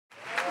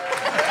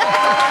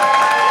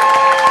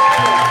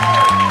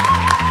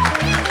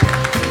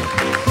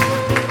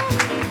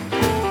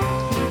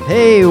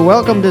Hey,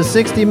 welcome to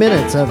 60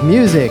 minutes of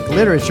music,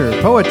 literature,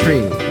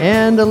 poetry,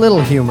 and a little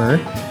humor.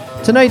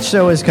 Tonight's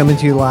show is coming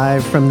to you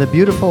live from the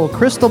beautiful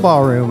Crystal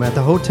Ballroom at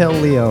the Hotel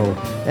Leo,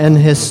 an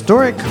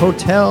historic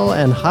hotel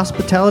and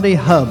hospitality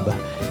hub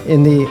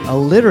in the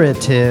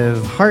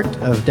alliterative heart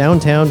of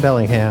downtown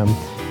Bellingham,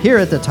 here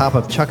at the top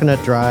of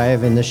Chuckanut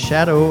Drive in the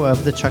shadow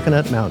of the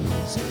Chuckanut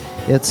Mountains.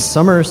 It's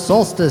summer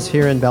solstice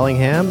here in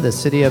Bellingham, the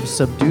city of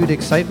subdued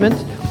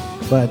excitement.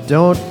 But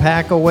don't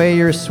pack away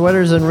your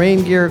sweaters and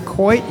rain gear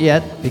quite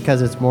yet,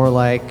 because it's more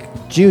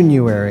like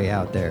January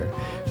out there.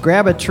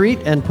 Grab a treat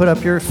and put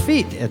up your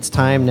feet. It's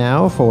time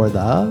now for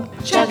the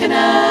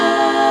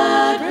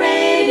Chuckanut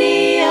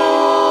Radio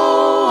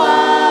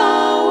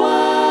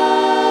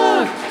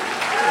Hour.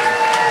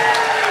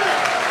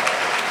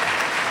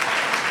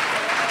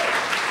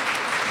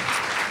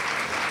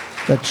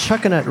 The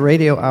Chuckanut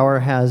Radio Hour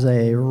has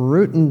a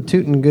rootin'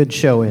 tootin' good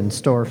show in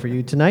store for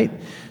you tonight.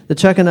 The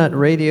Chuckanut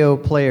Radio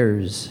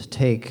Players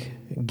take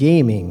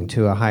gaming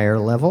to a higher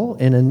level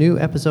in a new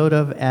episode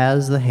of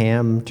As the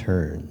Ham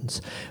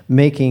Turns.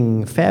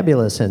 Making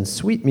fabulous and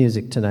sweet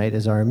music tonight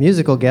is our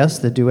musical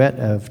guest, the duet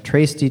of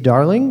Traesti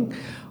Darling.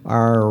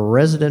 Our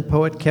resident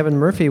poet, Kevin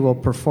Murphy, will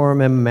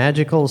perform a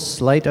magical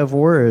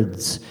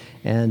sleight-of-words.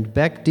 And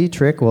Bec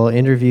Detrich will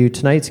interview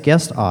tonight's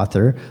guest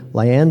author,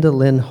 Lyanda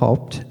Lynn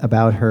Haupt,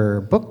 about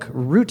her book,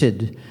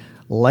 Rooted,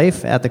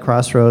 Life at the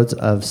Crossroads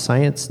of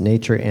Science,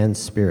 Nature, and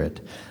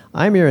Spirit.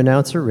 I'm your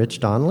announcer,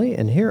 Rich Donnelly,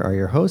 and here are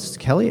your hosts,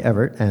 Kelly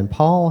Evert and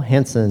Paul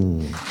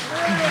Hanson.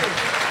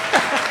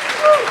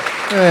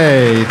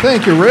 Hey,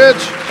 thank you, Rich.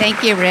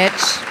 Thank you,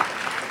 Rich.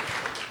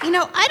 You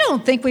know, I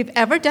don't think we've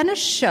ever done a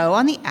show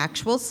on the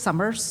actual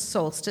summer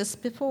solstice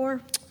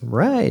before.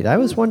 Right. I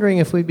was wondering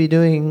if we'd be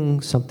doing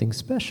something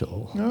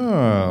special.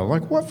 Oh,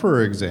 like what,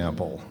 for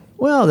example?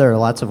 Well, there are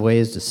lots of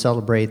ways to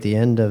celebrate the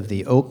end of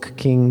the Oak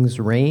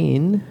King's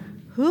reign.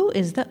 Who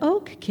is the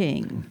Oak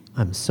King?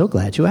 I'm so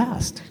glad you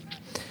asked.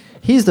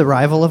 He's the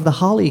rival of the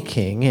Holly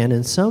King, and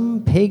in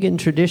some pagan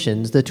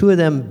traditions, the two of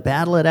them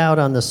battle it out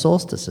on the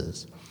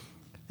solstices.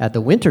 At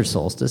the winter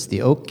solstice,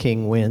 the Oak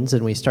King wins,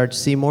 and we start to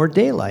see more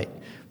daylight.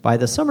 By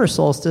the summer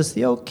solstice,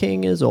 the Oak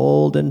King is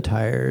old and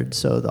tired,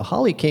 so the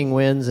Holly King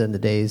wins, and the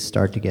days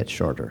start to get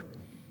shorter.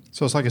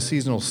 So it's like a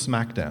seasonal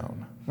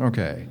smackdown.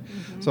 Okay.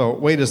 So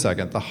wait a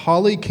second. The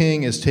Holly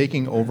King is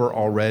taking over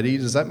already.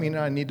 Does that mean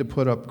I need to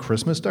put up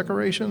Christmas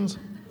decorations?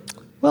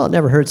 Well, it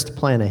never hurts to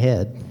plan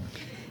ahead.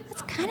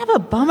 It's kind of a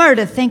bummer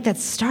to think that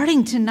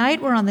starting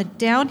tonight we're on the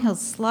downhill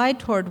slide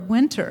toward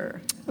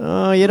winter.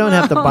 Oh, you don't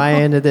have to buy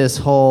into this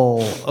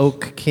whole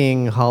Oak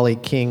King, Holly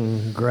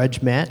King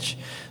grudge match.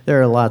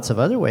 There are lots of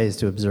other ways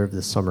to observe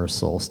the summer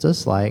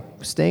solstice, like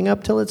staying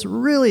up till it's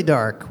really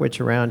dark,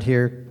 which around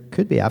here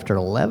could be after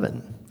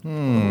 11.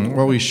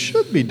 Well, we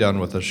should be done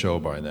with the show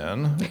by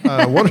then.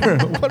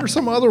 What are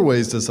some other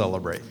ways to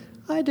celebrate?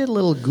 I did a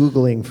little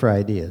Googling for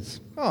ideas.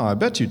 Oh, I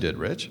bet you did,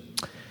 Rich.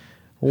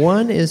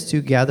 One is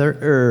to gather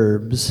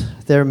herbs.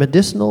 Their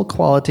medicinal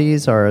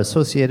qualities are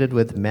associated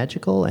with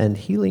magical and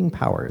healing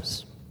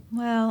powers.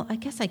 Well, I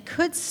guess I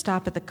could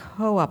stop at the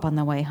co-op on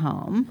the way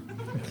home.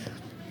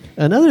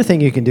 Another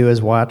thing you can do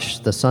is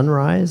watch the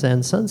sunrise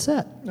and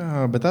sunset.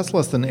 But that's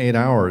less than 8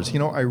 hours. You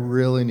know, I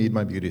really need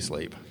my beauty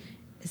sleep.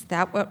 Is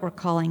that what we're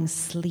calling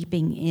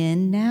sleeping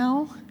in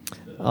now?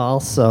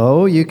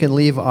 Also, you can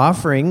leave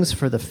offerings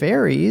for the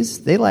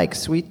fairies. They like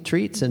sweet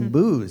treats and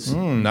booze.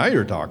 Now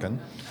you're talking.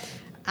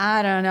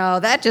 I don't know.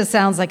 That just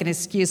sounds like an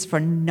excuse for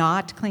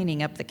not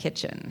cleaning up the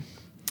kitchen.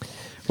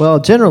 Well,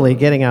 generally,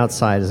 getting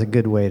outside is a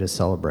good way to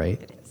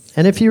celebrate.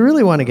 And if you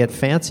really want to get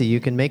fancy, you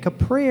can make a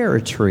prayer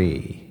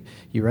tree.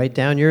 You write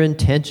down your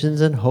intentions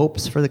and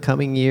hopes for the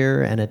coming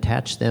year and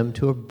attach them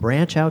to a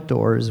branch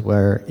outdoors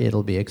where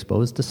it'll be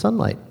exposed to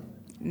sunlight.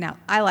 Now,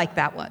 I like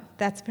that one.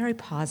 That's very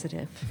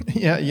positive.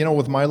 Yeah, you know,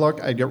 with my luck,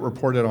 I'd get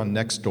reported on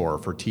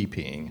Nextdoor for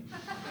TPing.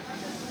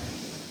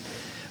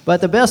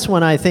 But the best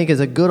one, I think, is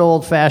a good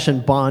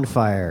old-fashioned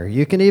bonfire.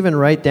 You can even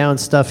write down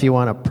stuff you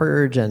want to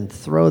purge and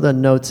throw the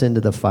notes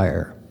into the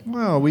fire.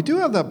 Well, we do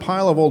have that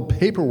pile of old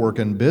paperwork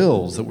and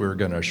bills that we're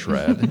going to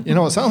shred. You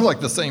know, it sounds like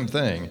the same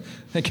thing.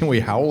 Hey, can we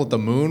howl at the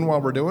moon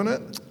while we're doing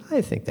it?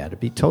 I think that'd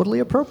be totally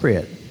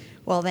appropriate.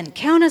 Well, then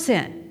count us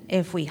in.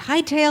 If we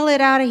hightail it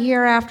out of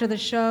here after the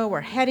show, we're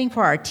heading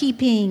for our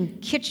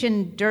TPing,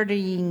 kitchen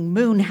dirtying,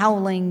 moon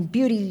howling,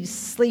 beauty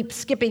sleep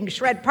skipping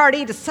shred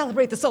party to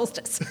celebrate the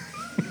solstice.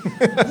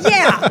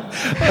 Yeah!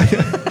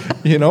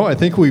 You know, I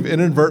think we've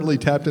inadvertently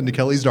tapped into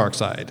Kelly's dark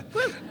side.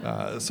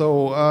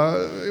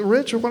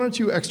 Rich, why don't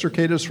you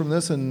extricate us from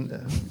this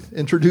and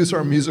introduce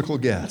our musical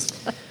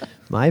guest?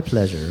 My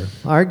pleasure.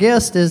 Our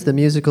guest is the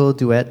musical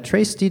duet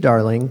Traesti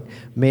Darling,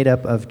 made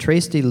up of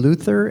Traesti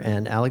Luther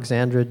and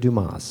Alexandra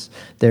Dumas.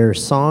 Their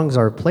songs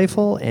are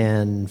playful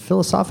and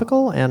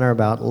philosophical and are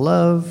about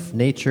love,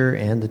 nature,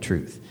 and the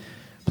truth.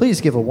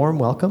 Please give a warm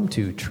welcome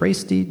to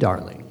Traesti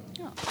Darling.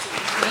 Oh, thank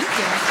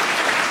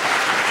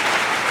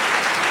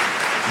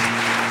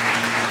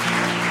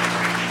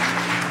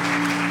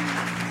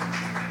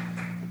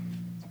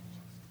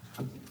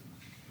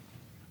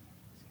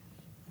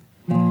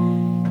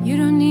You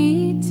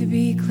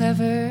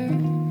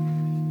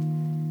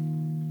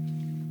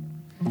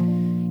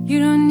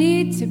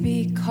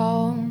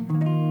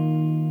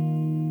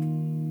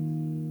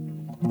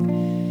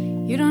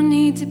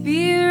need to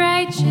be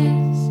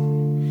righteous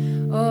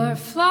or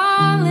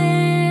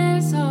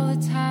flawless all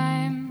the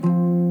time.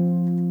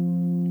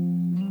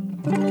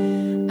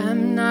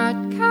 I'm not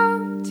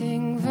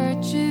counting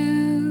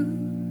virtues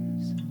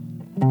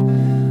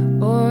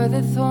or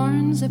the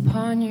thorns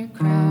upon your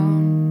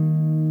crown.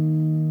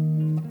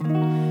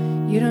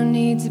 You don't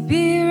need to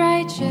be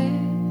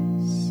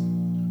righteous.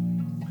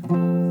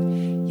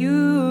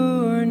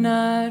 You're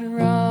not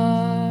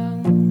wrong.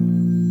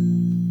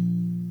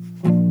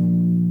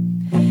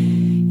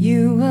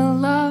 You will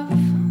love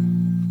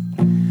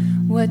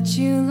what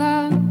you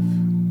love.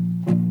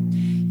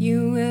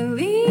 You will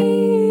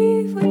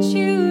leave what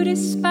you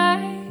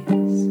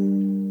despise.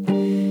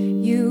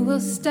 You will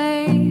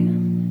stay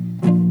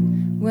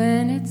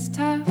when it's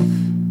tough.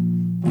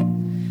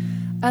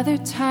 Other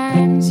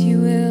times you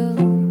will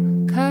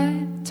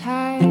cut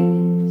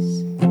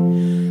ties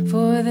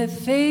for the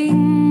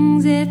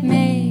things that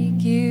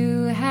make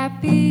you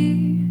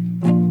happy.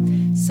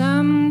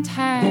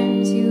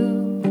 Sometimes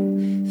you'll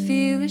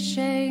feel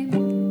ashamed,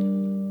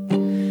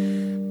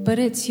 but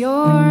it's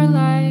your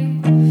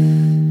life,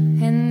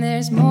 and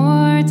there's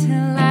more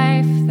to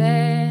life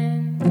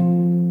than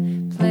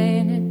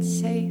playing it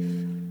safe.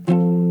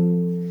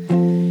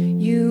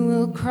 You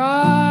will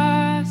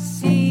cross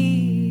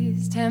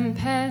seas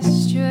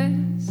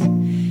tempestuous.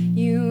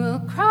 You will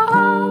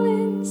crawl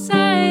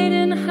inside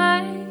and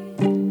hide.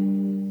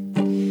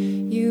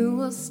 You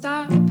will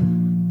stop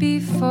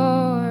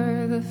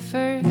before the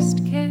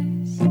first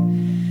kiss.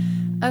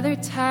 Other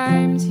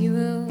times you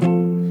will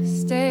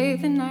stay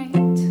the night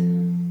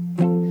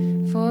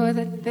for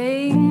the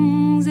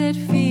things that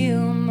feel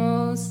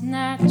most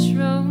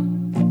natural.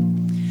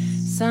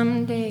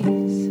 Some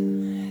days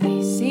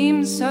they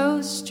seem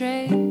so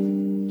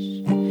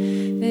strange.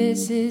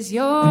 This is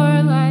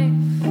your life.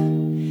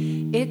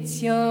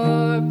 It's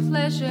your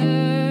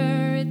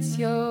pleasure. It's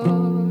your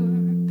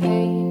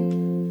pain.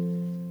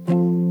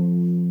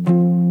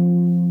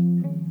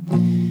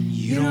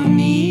 You don't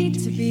need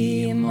to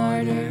be a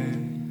martyr.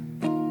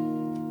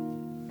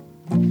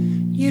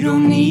 You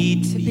don't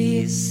need to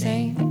be a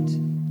saint.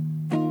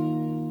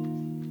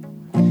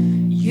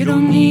 You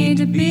don't need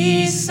to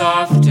be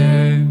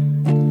softer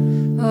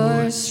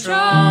or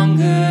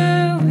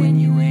stronger when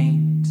you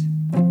ain't.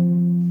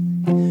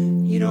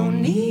 You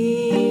don't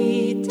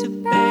need to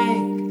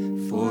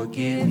beg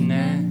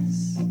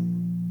forgiveness.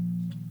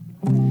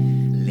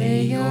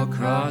 Lay your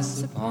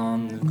cross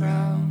upon the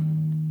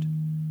ground.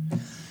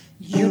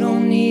 You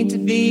don't need to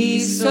be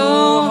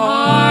so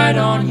hard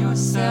on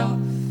yourself.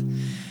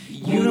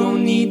 You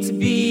don't need to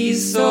be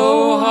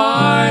so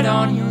hard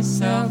on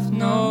yourself,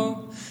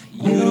 no.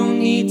 You don't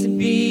need to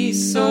be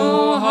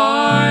so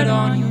hard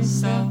on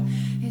yourself.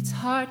 It's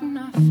hard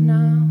enough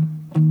now,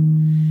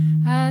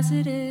 as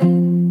it is.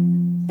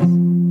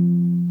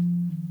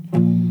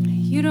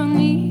 You don't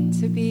need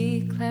to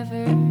be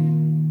clever.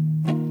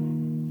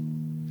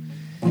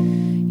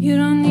 You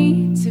don't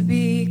need to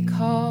be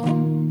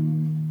calm.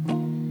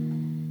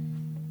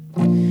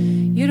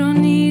 You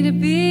don't need to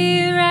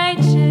be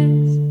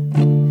righteous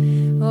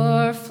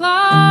or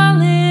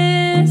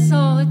flawless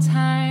all the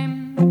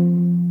time.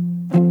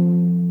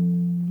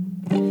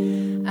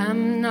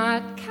 I'm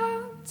not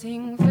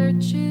counting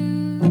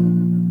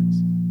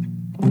virtues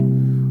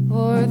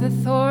or the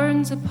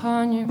thorns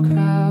upon your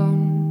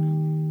crown.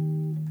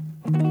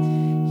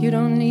 You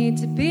don't need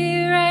to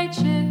be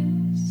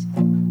righteous.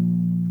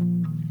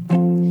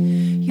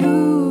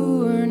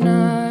 You're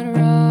not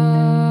wrong.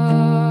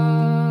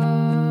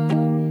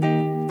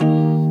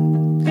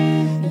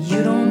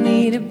 You don't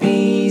need to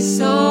be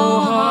so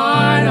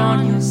hard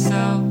on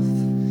yourself.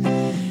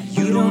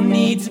 You don't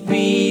need to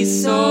be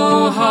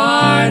so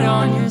hard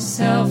on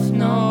yourself,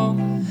 no.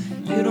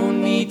 You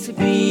don't need to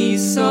be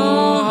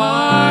so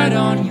hard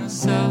on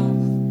yourself.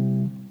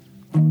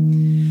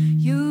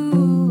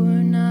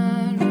 You're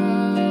not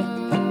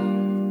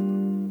wrong.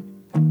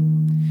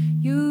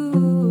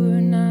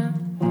 You're not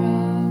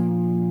wrong.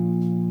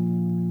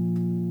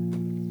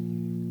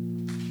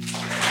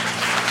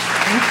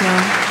 Thank you.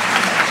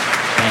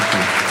 Thank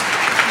you.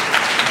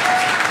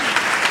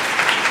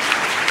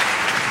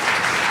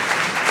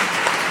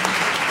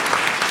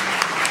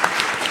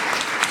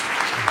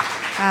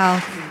 Wow.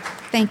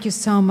 Thank you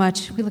so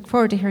much. We look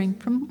forward to hearing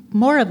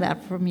more of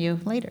that from you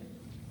later.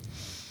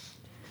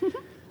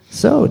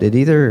 So, did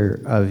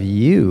either of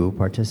you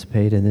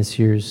participate in this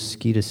year's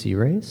Ski to Sea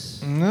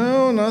race?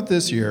 No, not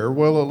this year.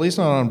 Well, at least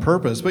not on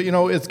purpose. But,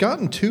 it's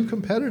gotten too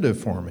competitive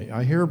for me.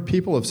 I hear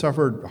people have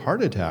suffered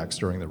heart attacks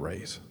during the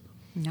race.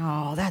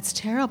 No, that's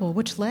terrible.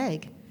 Which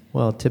leg?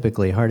 Well,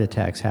 typically heart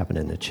attacks happen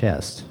in the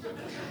chest.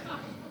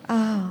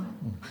 Oh.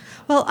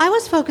 Well, I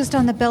was focused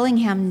on the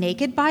Bellingham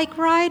naked bike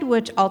ride,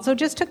 which also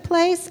just took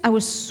place. I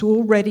was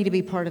so ready to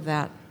be part of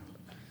that.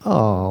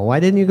 Oh, why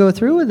didn't you go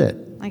through with it?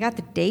 I got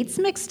the dates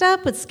mixed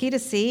up with Ski to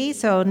Sea,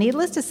 so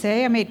needless to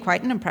say, I made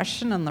quite an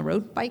impression on the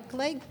road bike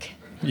leg.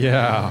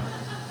 Yeah,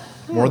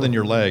 more than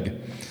your leg.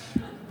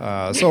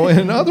 So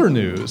in other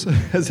news,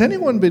 has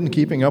anyone been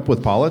keeping up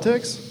with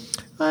politics?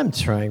 I'm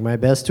trying my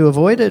best to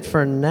avoid it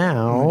for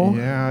now.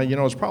 Yeah,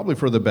 it's probably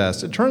for the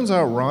best. It turns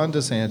out Ron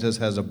DeSantis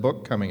has a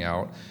book coming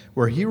out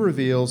where he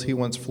reveals he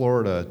wants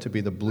Florida to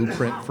be the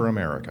blueprint for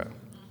America.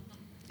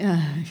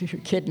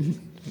 You're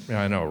kidding.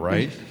 Yeah, I know,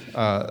 right?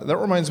 That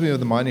reminds me of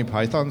the Monty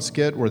Python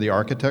skit where the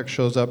architect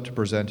shows up to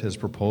present his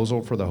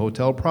proposal for the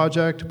hotel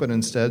project, but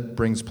instead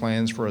brings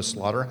plans for a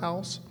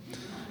slaughterhouse,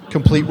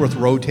 complete with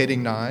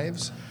rotating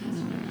knives.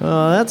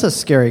 That's a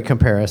scary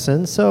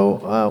comparison.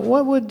 So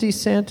what would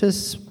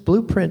DeSantis'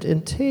 blueprint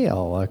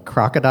entail? A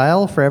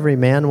crocodile for every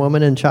man,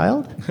 woman, and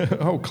child?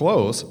 Oh,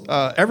 close.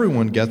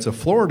 Everyone gets a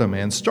Florida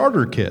Man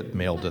starter kit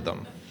mailed to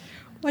them.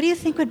 What do you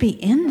think would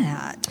be in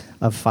that?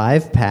 A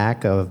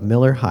 5-pack of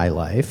Miller High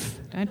Life.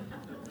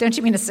 Don't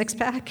you mean a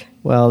 6-pack?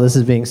 Well, this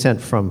is being sent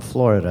from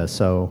Florida,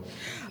 so...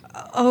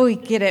 Oh, we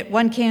get it.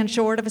 1 can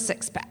short of a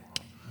 6-pack.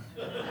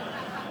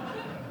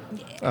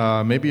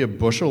 Maybe a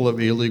bushel of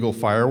illegal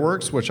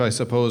fireworks, which I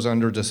suppose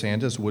under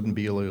DeSantis wouldn't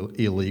be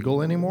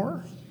illegal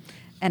anymore.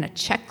 And a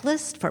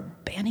checklist for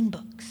banning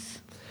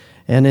books.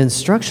 An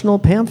instructional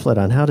pamphlet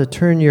on how to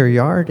turn your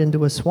yard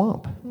into a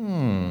swamp.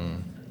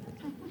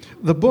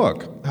 The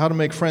book, How to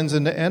Make Friends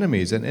into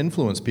Enemies and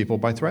Influence People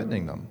by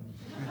Threatening Them.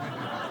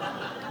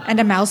 And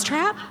a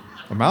mousetrap?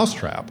 A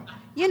mousetrap?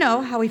 You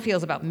know how he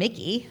feels about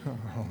Mickey.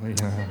 Oh,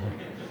 yeah.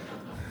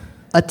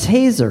 A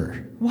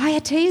taser. Why a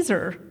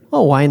taser?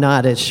 Oh, why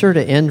not? It's sure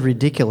to end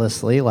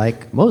ridiculously,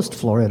 like most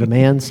Florida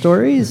Man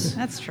stories.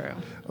 That's true.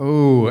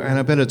 Oh, and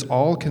I bet it's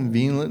all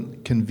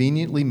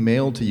conveniently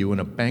mailed to you in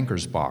a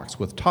banker's box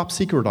with top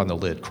secret on the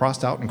lid,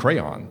 crossed out in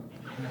crayon.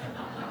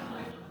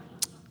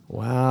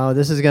 Wow,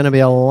 this is going to be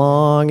a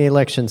long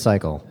election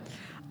cycle.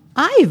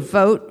 I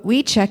vote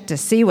we check to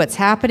see what's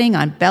happening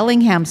on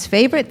Bellingham's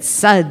favorite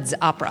Suds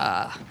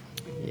opera.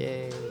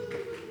 Yay.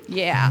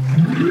 Yeah.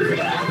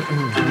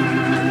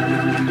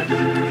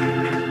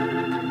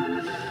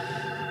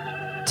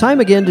 Time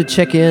again to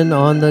check in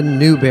on the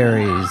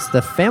Newberries,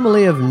 the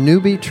family of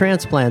newbie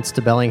transplants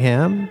to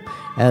Bellingham,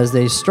 as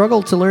they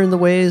struggle to learn the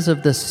ways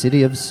of the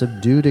City of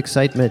Subdued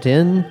Excitement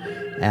in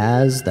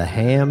As the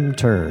Ham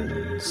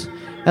Turns.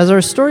 As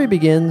our story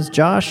begins,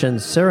 Josh and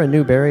Sarah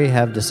Newberry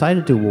have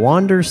decided to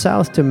wander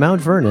south to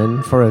Mount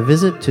Vernon for a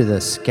visit to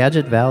the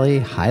Skagit Valley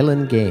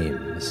Highland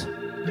Games.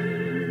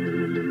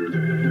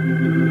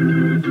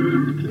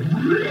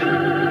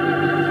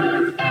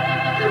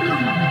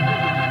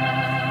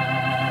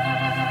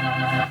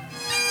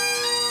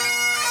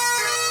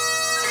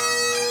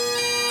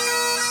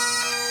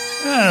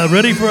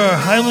 Ready for our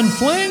Highland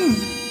fling?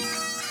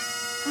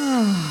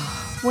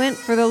 Went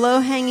for the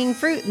low-hanging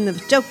fruit in the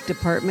joke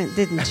department,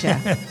 didn't you?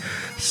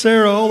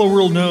 Sarah, all the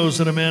world knows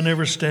that a man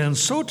never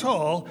stands so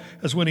tall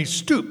as when he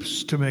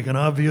stoops to make an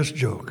obvious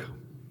joke.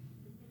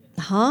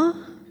 Huh?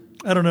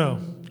 I don't know.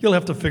 You'll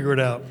have to figure it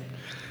out.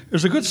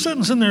 There's a good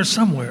sentence in there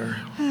somewhere.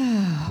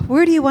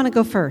 Where do you want to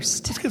go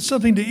first? Let's get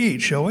something to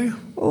eat, shall we?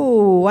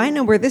 Oh, I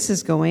know where this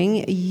is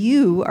going.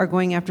 You are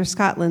going after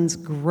Scotland's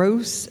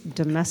gross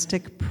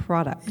domestic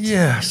product.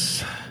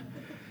 Yes.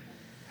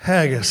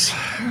 Haggis.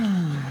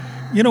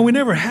 We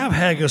never have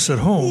haggis at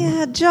home.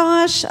 Yeah,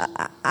 Josh,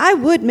 I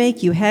would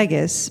make you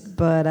haggis,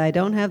 but I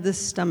don't have the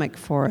stomach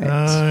for it.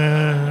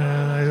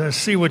 I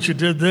see what you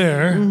did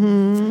there.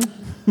 Mm-hmm.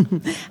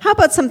 How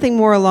about something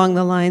more along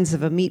the lines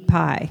of a meat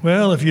pie?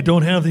 Well, if you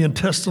don't have the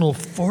intestinal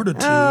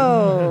fortitude.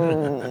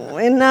 Oh,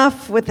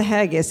 enough with the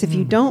haggis. If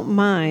you don't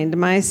mind,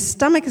 my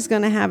stomach is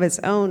going to have its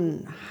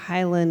own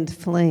Highland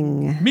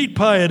fling. Meat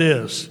pie it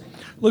is.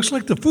 Looks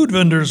like the food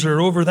vendors are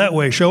over that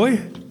way, shall we?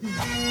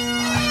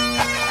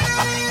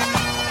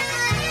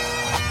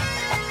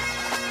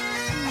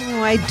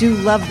 Oh, I do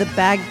love the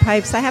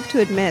bagpipes, I have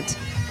to admit.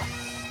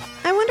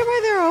 I wonder why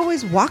they're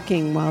always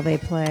walking while they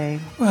play.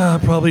 Well,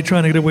 probably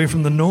trying to get away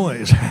from the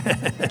noise.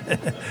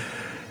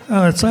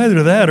 It's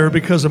either that or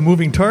because a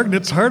moving target,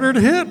 it's harder to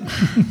hit.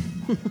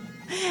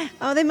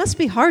 Oh, they must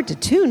be hard to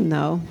tune,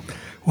 though.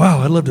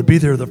 Wow, I'd love to be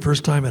there the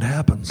first time it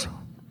happens.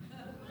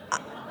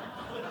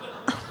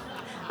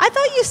 I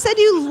thought you said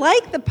you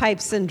like the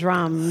pipes and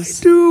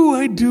drums.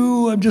 I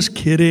do. I'm just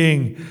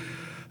kidding.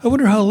 I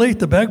wonder how late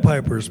the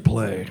bagpipers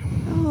play.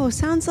 Oh,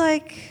 sounds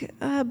like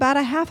about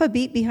a half a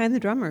beat behind the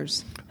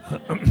drummers.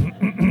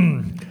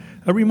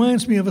 It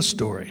reminds me of a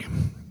story.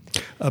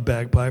 A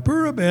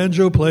bagpiper, a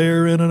banjo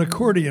player, and an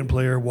accordion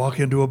player walk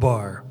into a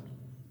bar.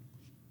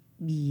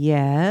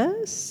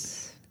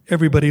 Yes?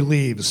 Everybody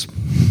leaves.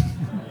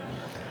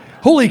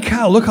 Holy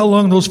cow, look how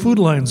long those food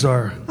lines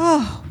are.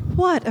 Oh,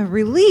 what a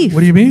relief. What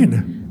do you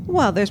mean?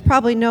 Well, there's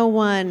probably no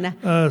one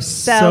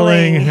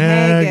selling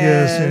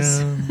haggis.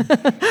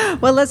 Yeah.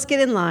 Well, let's get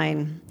in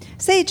line.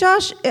 Say,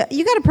 Josh,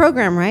 you got a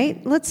program,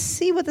 right? Let's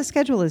see what the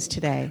schedule is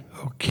today.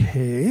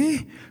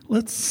 Okay,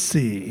 let's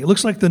see. It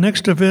looks like the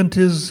next event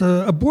is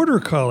a border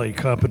collie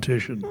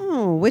competition.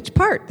 Oh, which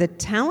part? The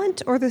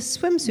talent or the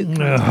swimsuit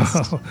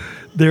contest? No,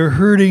 they're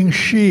herding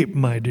sheep,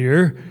 my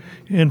dear.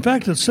 In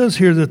fact, it says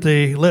here that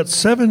they let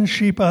 7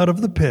 sheep out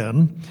of the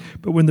pen,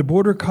 but when the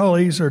border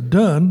collies are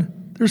done,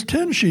 there's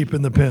 10 sheep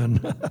in the pen.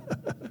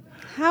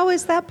 How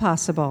is that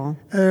possible?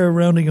 They're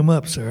rounding them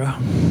up, Sarah.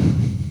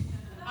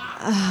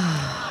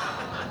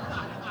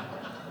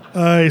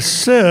 I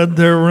said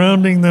they're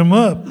rounding them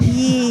up.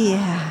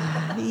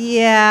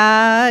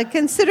 Yeah.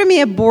 Consider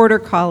me a border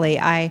collie.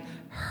 I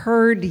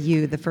heard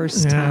you the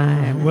first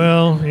time.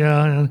 Well,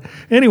 yeah.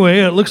 Anyway,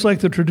 it looks like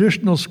the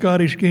traditional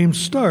Scottish games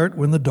start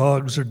when the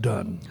dogs are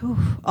done. Oof,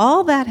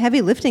 all that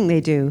heavy lifting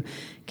they do.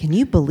 Can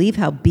you believe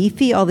how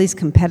beefy all these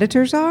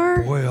competitors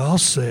are? Boy, I'll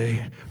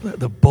say.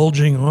 The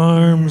bulging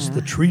arms,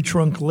 the tree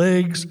trunk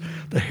legs,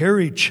 the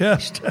hairy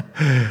chest.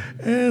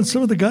 And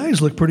some of the guys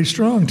look pretty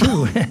strong,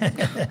 too.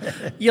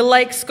 You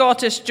like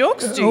Scottish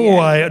jokes, do you?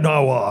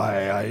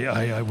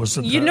 I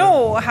wasn't... You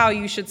know how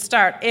you should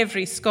start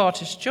every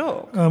Scottish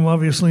joke. I'm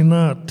obviously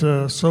not,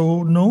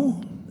 so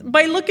no?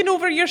 By looking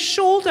over your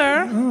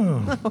shoulder.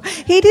 Oh,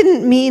 he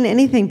didn't mean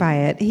anything by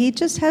it. He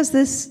just has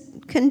this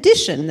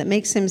condition that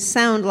makes him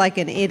sound like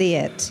an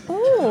idiot.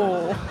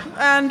 Oh,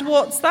 and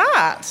what's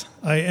that?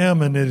 I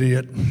am an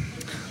idiot.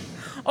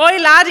 Oi,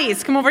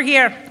 laddies, come over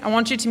here. I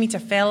want you to meet a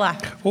fella.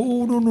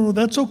 Oh, no,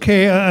 that's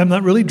okay. I'm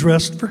not really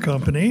dressed for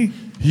company.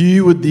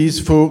 Who would these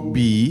folk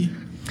be?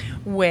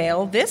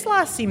 Well, this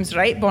lass seems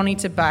right bonny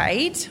to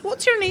bide.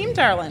 What's your name,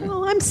 darling?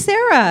 Oh, I'm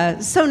Sarah.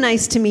 So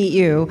nice to meet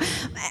you.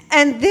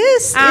 And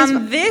this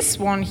this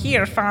one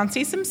here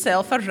fancies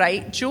himself a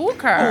right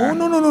joker. Oh,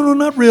 no,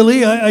 not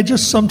really. I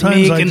just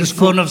sometimes... Making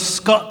fun of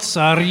Scots,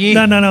 are ye?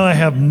 No, I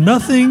have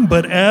nothing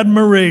but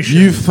admiration.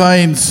 You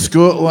find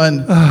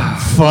Scotland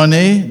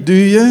funny, do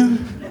you?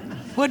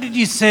 What did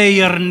you say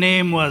your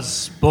name was,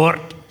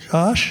 sport?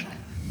 Josh?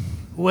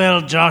 Well,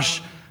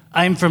 Josh,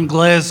 I'm from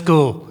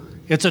Glasgow.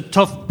 It's a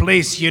tough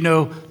place, you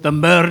know, the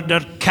murder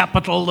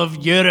capital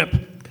of Europe.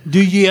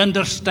 Do you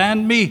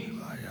understand me?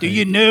 Do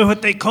you know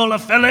what they call a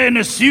fella in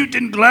a suit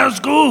in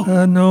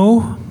Glasgow?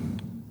 No.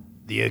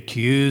 The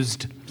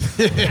accused.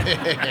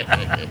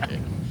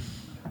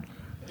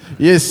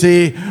 You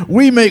see,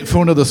 we make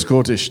fun of the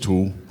Scottish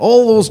too.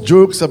 All those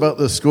jokes about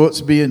the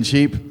Scots being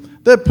cheap,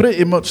 they're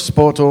pretty much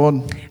spot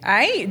on.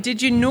 Aye,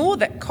 did you know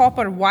that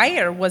copper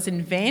wire was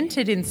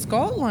invented in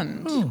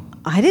Scotland? Oh,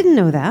 I didn't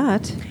know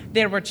that.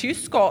 There were two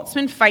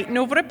Scotsmen fighting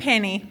over a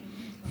penny.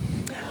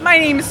 My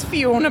name's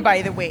Fiona,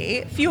 by the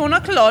way.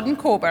 Fiona Culloden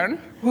Coburn.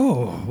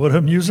 Oh, what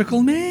a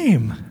musical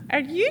name. Are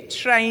you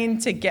trying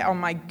to get on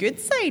my good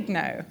side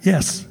now?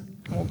 Yes.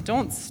 Well,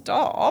 don't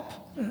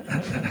stop.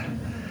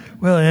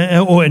 Well,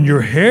 and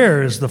your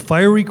hair is the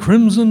fiery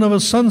crimson of a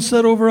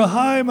sunset over a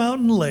high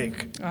mountain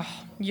lake. Oh,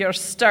 you're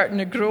starting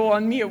to grow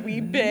on me a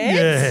wee bit.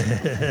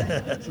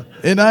 Yes.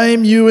 And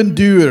I'm Ewan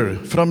Dewar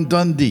from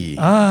Dundee.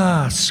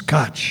 Ah,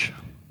 Scotch.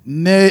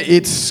 Nay,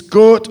 it's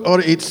Scot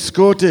or it's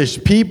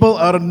Scottish. People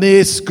are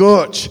nae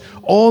Scotch.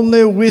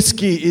 Only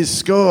whiskey is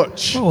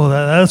Scotch. Oh,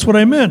 that's what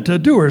I meant.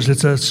 Dewar's,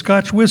 it's a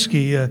Scotch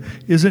whiskey.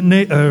 Is it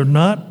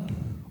not?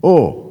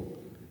 Oh,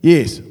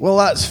 yes. Well,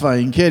 that's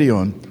fine. Carry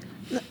on.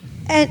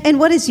 And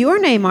what is your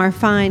name, our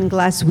fine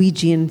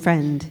Glaswegian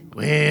friend?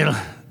 Well,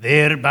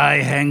 thereby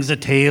hangs a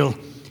tale.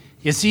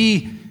 You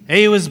see,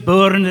 I was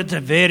born at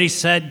a very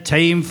sad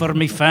time for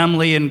me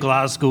family in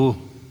Glasgow.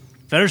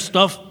 First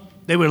off,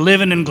 they were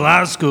living in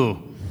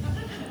Glasgow.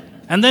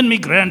 And then me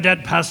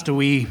granddad passed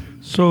away.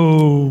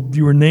 So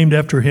you were named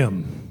after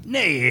him?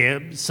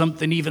 Nay,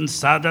 something even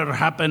sadder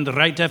happened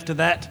right after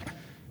that.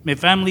 My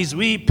family's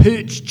wee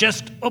pooch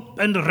just up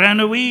and ran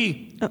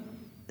away.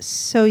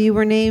 So you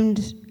were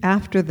named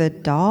after the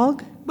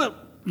dog? Well,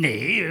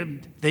 nay,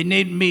 they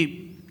named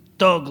me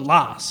Dog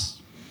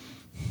Lass.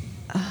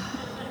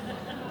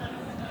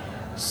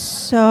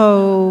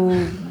 So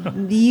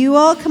you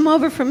all come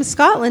over from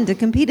Scotland to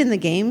compete in the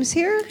games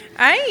here?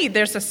 Aye,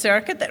 there's a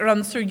circuit that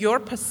runs through your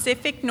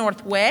Pacific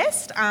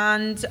Northwest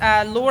and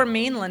Lower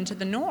Mainland to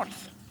the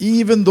north.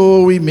 Even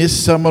though we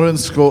miss summer in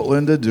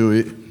Scotland to do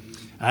it.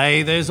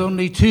 Aye, there's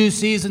only 2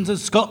 seasons in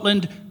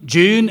Scotland,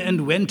 June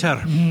and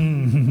winter.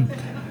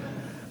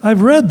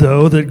 I've read,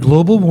 though, that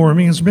global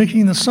warming is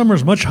making the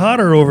summers much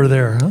hotter over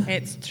there, huh?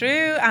 It's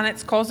true, and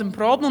it's causing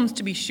problems,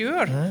 to be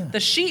sure. The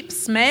sheep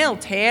smell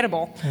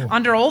terrible.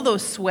 Under all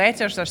those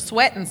sweaters, they're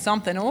sweating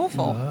something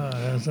awful.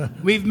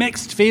 We've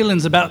mixed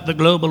feelings about the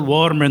global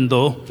warming,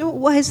 though.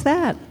 Why is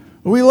that?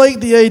 We like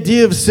the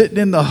idea of sitting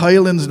in the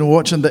Highlands and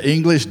watching the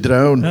English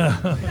drown.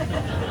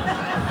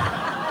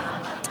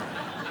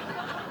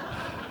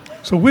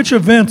 So which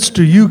events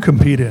do you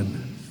compete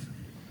in?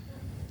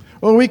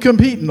 Well, we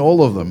compete in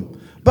all of them.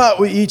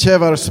 But we each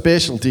have our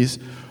specialties.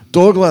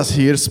 Douglas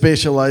here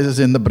specialises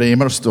in the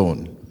Bramer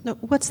stone. No,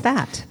 what's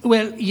that?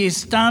 Well, you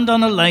stand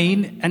on a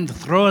line and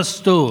throw a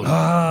stone.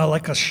 Ah,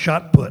 like a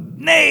shot put.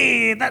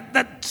 Nay,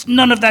 that's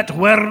none of that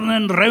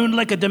whirling round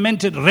like a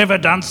demented river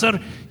dancer.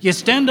 You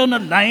stand on a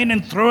line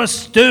and throw a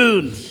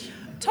stone.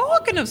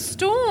 Talking of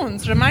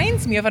stones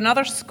reminds me of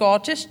another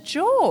Scottish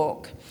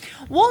joke.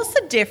 What's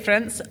the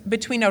difference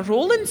between a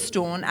rolling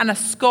stone and a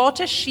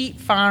Scottish sheep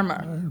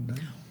farmer?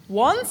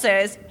 One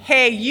says,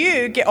 "Hey,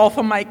 you, get off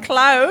of my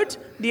cloud."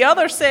 The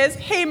other says,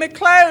 "Hey,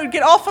 McLeod,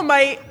 get off of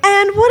my..."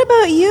 And what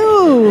about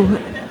you,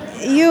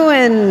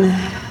 Ewan?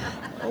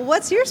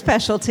 What's your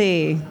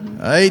specialty?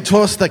 I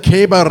toss the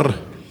caber.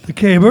 The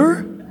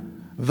caber?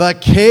 The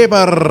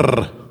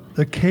caber.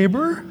 The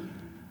caber?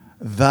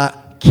 The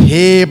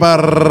caber.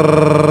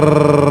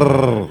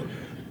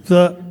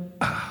 The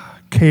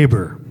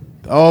caber.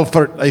 Oh,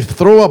 I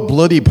throw a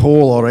bloody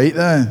pole, all right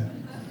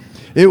then.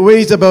 It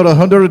weighs about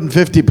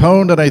 150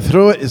 pounds, and I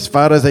throw it as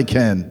far as I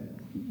can.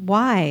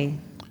 Why?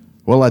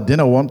 Well, I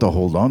didn't want to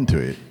hold on to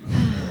it.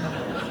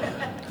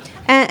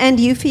 And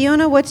you,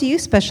 Fiona, what do you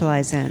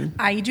specialize in?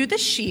 I do the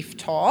sheaf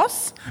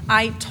toss.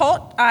 I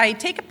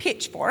take a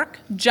pitchfork,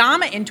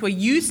 jam it into a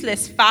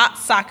useless fat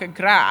sack of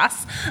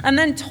grass, and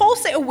then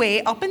toss it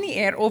away up in the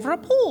air over a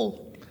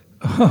pole.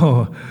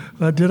 Oh,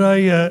 did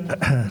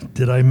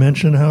I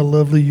mention how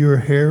lovely your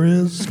hair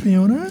is,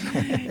 Fiona?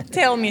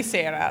 Tell me,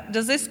 Sarah,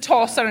 does this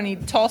tosser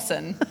need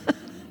tossing?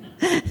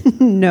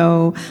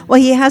 No.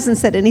 Well, he hasn't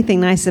said anything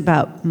nice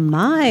about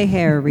my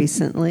hair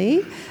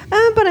recently,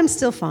 but I'm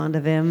still fond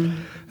of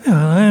him.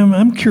 Yeah,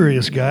 I'm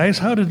curious, guys.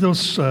 How did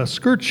those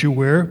skirts you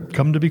wear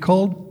come to be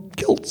called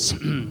kilts?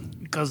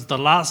 Because the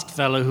last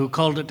fellow who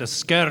called it a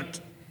skirt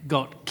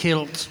got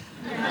killed.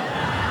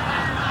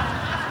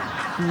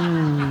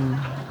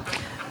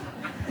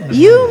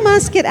 You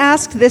must get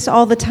asked this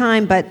all the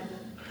time, but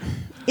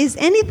is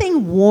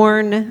anything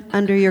worn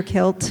under your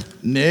kilt?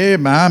 Nay,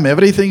 ma'am,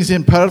 everything's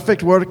in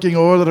perfect working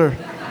order.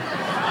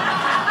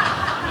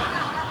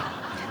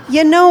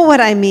 You know what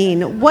I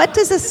mean. What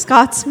does a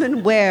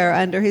Scotsman wear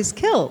under his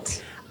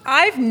kilt?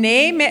 I've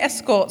nae met a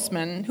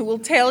Scotsman who will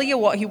tell you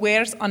what he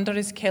wears under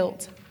his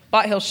kilt,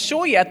 but he'll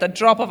show you at the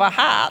drop of a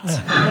hat.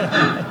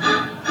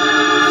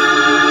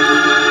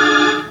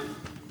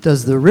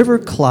 Does the River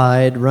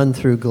Clyde run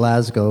through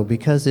Glasgow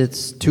because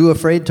it's too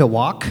afraid to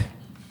walk?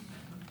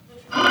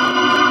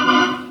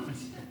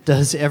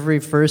 Does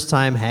every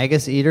first-time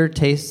haggis eater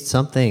taste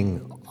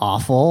something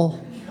awful?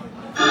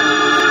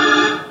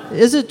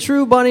 Is it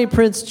true Bonnie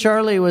Prince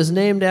Charlie was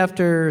named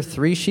after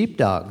 3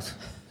 sheepdogs?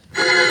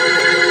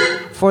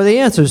 For the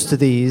answers to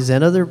these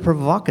and other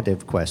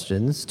provocative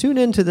questions, tune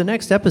in to the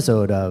next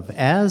episode of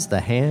As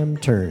the Ham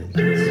Turns.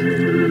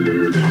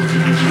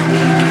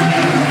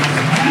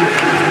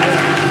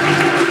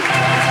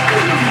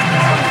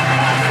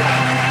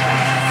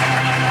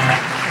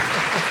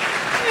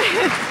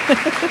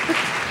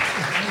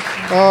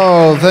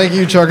 Oh, thank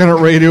you,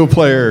 Chuckanut Radio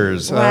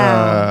Players.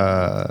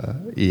 Wow.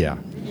 Yeah.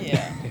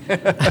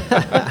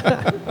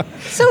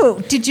 So,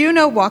 did you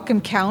know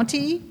Whatcom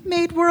County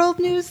made world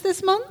news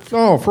this month?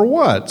 Oh, for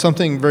what?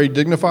 Something very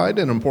dignified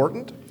and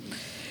important?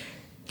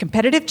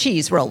 Competitive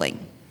cheese rolling.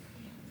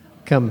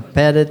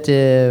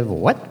 Competitive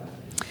what?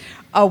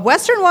 A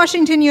Western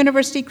Washington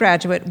University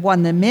graduate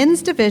won the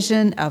men's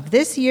division of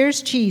this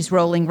year's cheese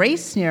rolling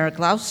race near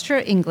Gloucester,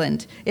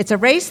 England. It's a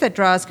race that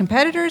draws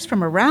competitors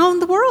from around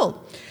the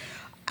world.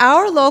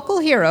 Our local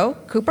hero,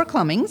 Cooper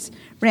Clummings,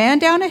 ran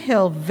down a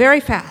hill very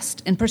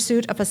fast in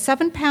pursuit of a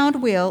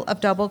 7-pound wheel of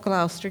double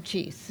Gloucester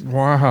cheese.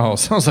 Wow,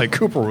 sounds like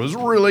Cooper was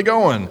really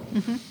going.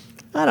 Mm-hmm.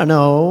 I don't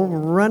know.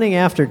 Running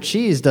after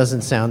cheese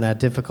doesn't sound that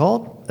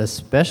difficult,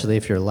 especially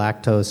if you're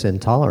lactose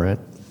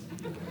intolerant.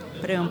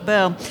 Boom,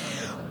 boom.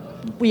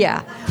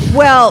 Yeah.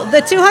 Well,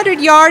 the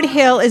 200-yard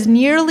hill is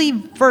nearly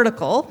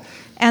vertical,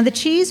 and the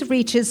cheese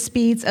reaches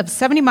speeds of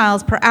 70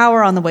 miles per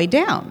hour on the way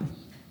down.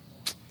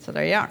 So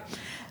there you are.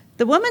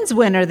 The woman's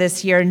winner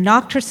this year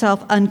knocked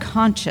herself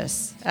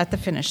unconscious at the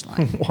finish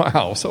line.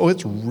 Wow, so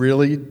it's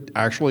really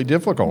actually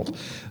difficult.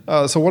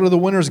 So what do the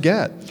winners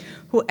get?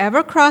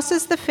 Whoever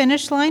crosses the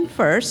finish line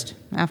first,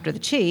 after the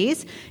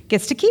cheese,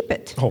 gets to keep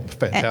it. Oh,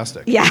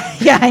 fantastic. Yeah,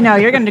 I know.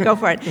 You're going to go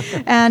for it.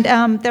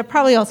 And they'll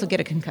probably also get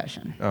a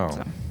concussion. Oh.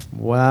 So.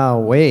 Wow,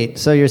 wait.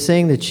 So you're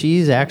saying the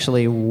cheese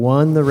actually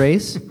won the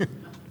race?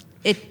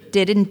 It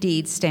did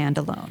indeed stand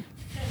alone.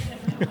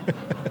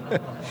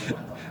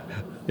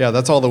 Yeah,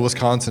 that's all the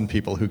Wisconsin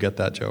people who get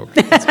that joke.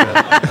 That's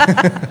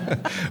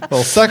good.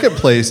 Well, second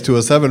place to a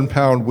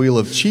 7-pound wheel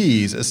of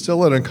cheese is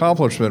still an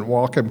accomplishment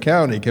Whatcom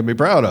County can be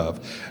proud of.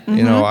 Mm-hmm.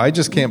 You know, I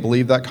just can't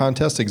believe that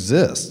contest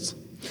exists.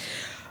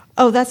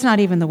 Oh, that's not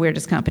even the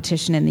weirdest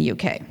competition in the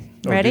UK.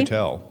 Ready? Oh, do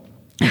tell.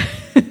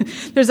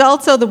 There's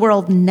also the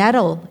World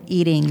Nettle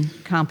Eating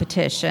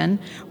Competition,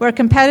 where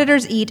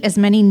competitors eat as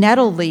many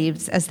nettle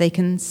leaves as they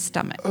can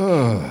stomach.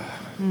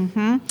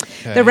 Mm-hmm.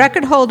 Okay. The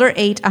record holder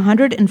ate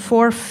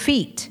 104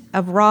 feet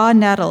of raw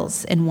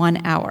nettles in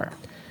 1 hour.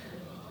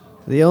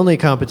 The only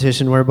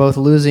competition where both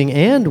losing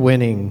and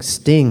winning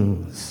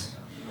stings.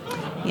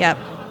 Yep.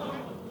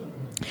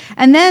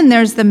 And then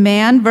there's the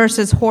man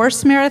versus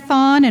horse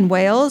marathon in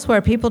Wales,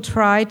 where people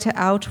try to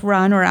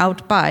outrun or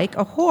outbike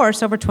a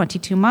horse over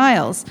 22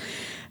 miles.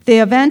 The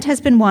event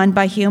has been won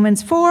by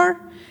humans 4,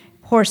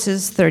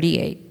 horses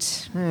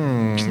 38.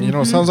 You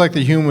know, sounds like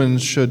the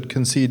humans should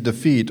concede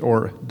defeat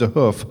or de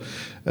hoof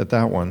at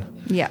that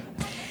one. Yeah.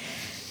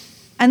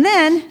 And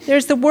then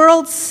there's the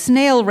World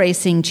Snail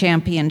Racing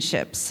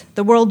Championships,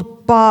 the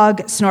World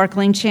Bog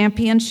Snorkeling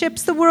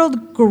Championships, the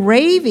World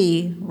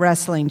Gravy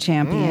Wrestling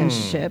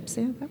Championships.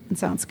 Yeah, that one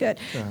sounds good.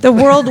 Yeah. The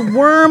World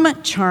Worm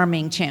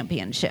Charming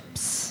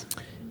Championships.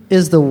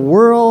 Is the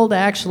world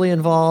actually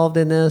involved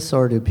in this,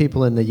 or do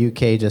people in the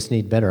UK just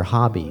need better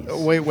hobbies?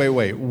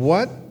 Wait.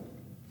 What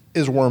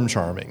is worm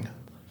charming?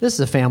 This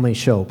is a family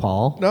show,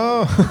 Paul.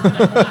 No.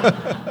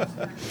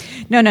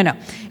 No.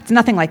 It's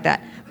nothing like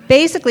that.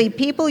 Basically,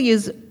 people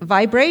use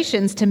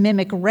vibrations to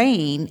mimic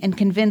rain and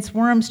convince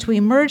worms to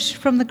emerge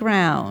from the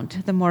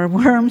ground. The more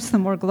worms, the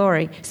more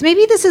glory. So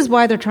maybe this is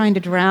why they're trying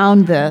to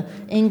drown the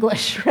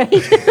English, right?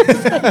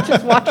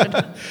 Just watch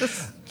it.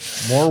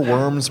 More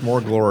worms,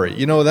 more glory.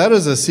 You know, that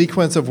is a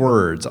sequence of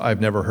words I've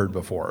never heard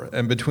before.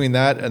 And between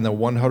that and the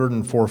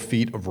 104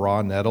 feet of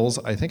raw nettles,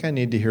 I think I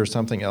need to hear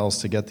something else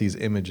to get these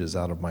images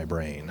out of my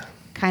brain.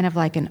 Kind of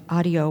like an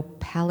audio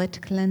palette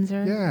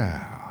cleanser.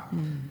 Yeah.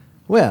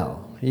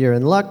 Well, you're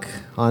in luck.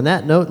 On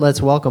that note,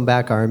 let's welcome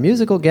back our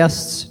musical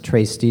guests,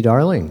 Traesti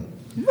Darling.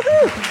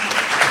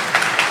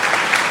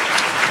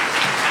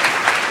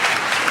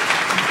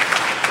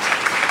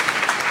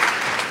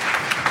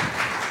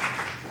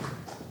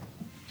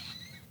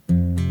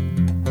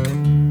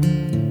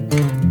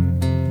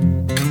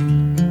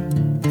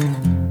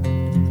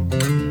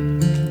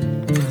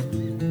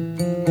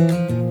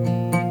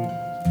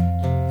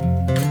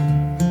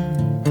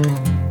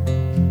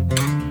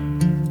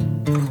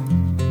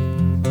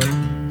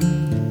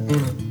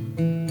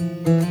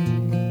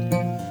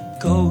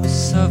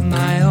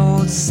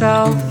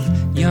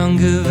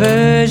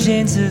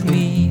 Versions of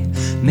me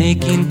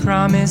making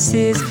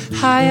promises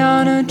high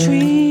on a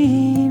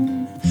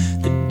dream.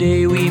 The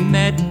day we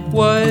met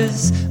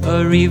was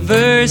a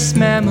reverse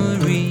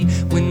memory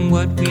when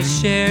what we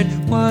shared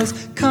was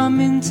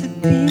coming to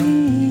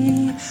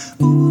be.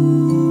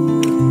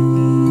 Ooh.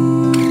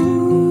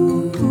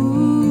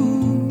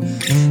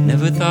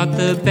 Never thought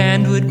the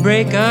band would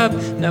break up,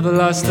 never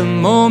lost a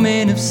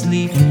moment of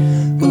sleep.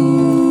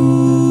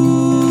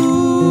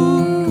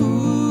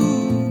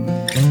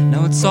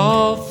 It's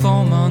all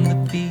foam on the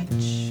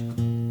beach.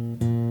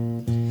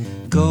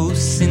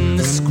 Ghosts in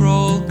the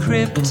scroll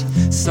crypt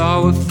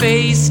saw a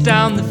face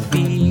down the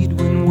feed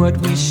when what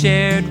we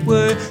shared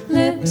were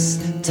lips,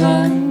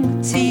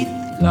 tongue, teeth.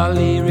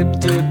 Lolly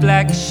ripped her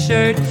black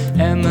shirt.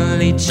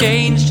 Emily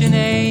changed her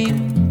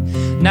name.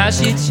 Now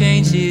she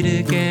changed it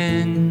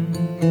again.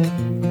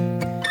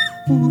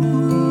 Ooh.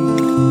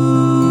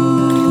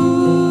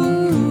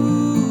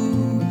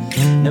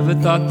 Never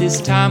thought this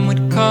time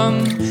would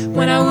come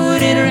when I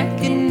wouldn't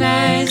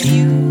recognize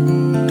you.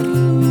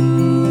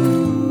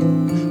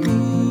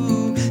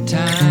 Ooh,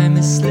 time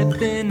is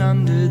slipping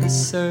under the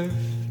surf.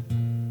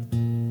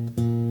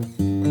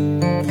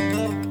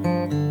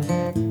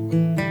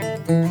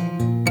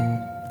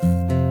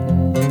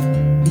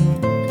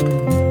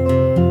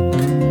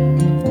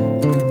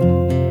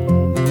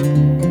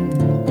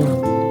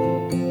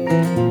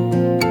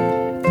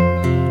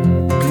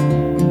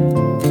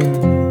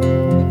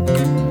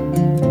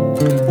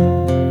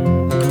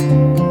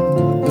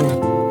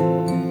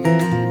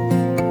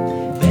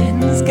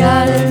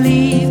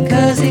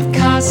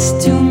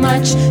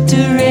 To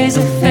raise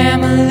a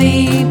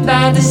family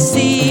by the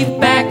sea,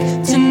 back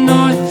to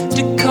North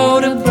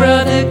Dakota.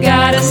 Brother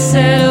got a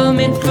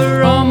settlement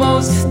for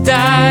almost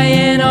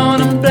dying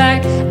on a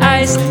black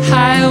ice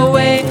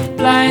highway.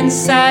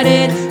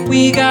 Blindsided,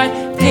 we got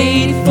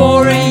paid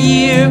for a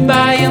year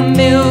by a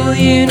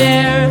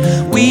millionaire,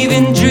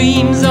 weaving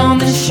dreams on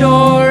the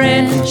shore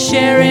and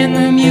sharing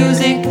the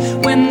music.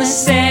 When the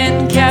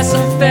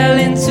sandcastle fell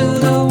into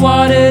the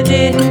water,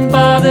 didn't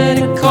bother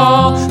to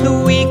call. The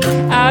week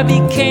I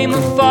became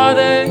a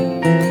father.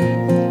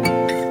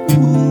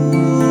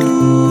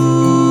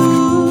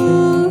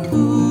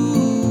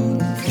 Ooh,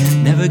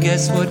 never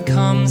guess what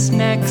comes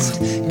next.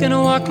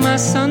 Gonna walk my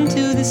son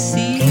to the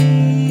sea.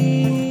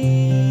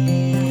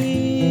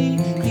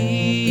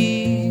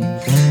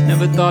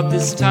 Never thought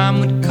this time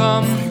would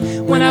come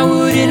when I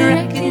wouldn't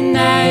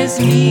recognize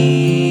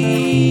me.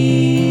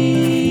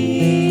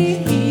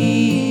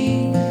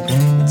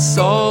 It's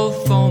all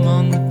foam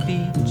on the beach.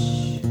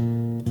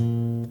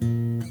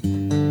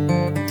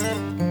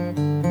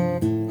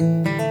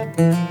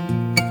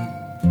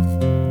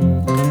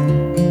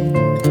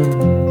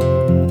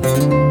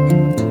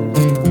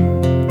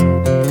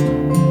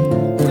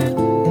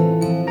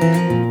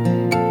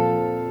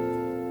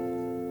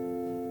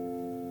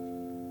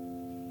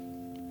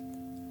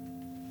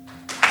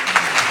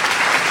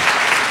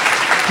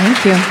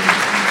 Thank you.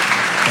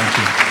 Thank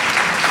you.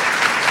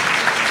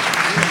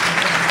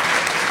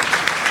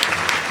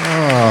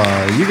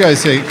 You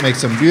guys make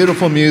some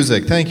beautiful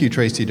music. Thank you,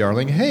 Traesti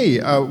Darling. Hey,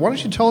 why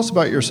don't you tell us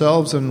about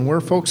yourselves and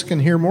where folks can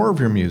hear more of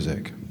your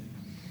music?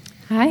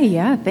 Hi,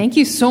 yeah. Thank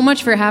you so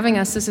much for having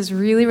us. This is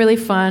really, really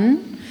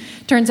fun.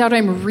 Turns out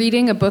I'm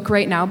reading a book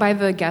right now by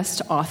the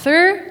guest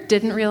author.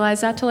 Didn't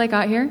realize that till I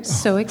got here.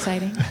 So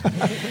exciting.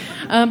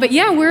 But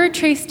yeah, we're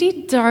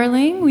Traesti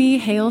Darling. We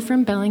hail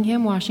from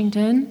Bellingham,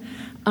 Washington.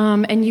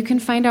 And you can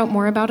find out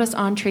more about us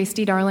on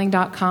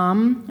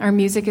traestidarling.com. Our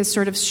music is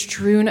sort of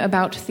strewn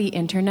about the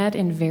internet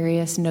in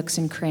various nooks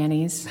and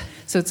crannies.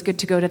 So it's good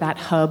to go to that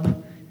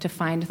hub to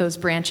find those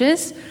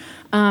branches.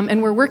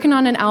 And we're working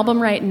on an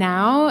album right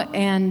now,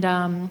 and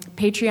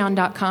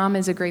patreon.com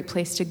is a great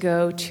place to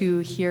go to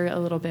hear a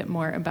little bit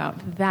more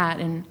about that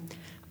and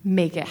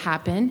make it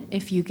happen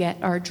if you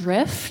get our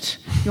drift.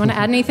 You want to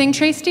add anything,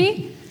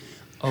 Traesti?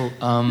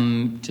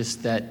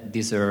 Just that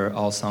these are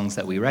all songs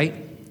that we write,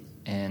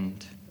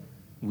 and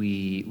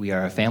we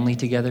are a family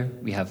together.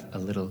 We have a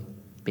little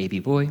baby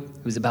boy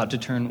who's about to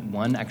turn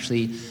 1,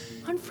 actually.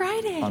 On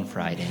Friday. On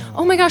Friday.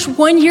 Oh my gosh,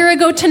 1 year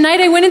ago tonight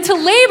I went into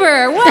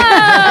labor. Whoa!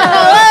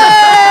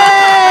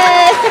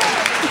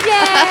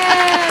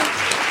 Yeah!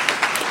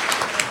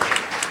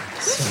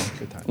 So,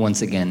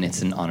 once again,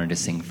 it's an honor to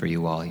sing for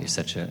you all. You're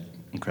such an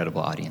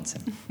incredible audience,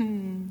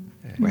 and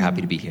we're happy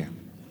to be here.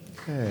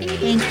 Hey.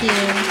 Thank you.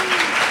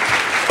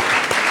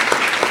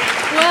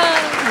 Whoa,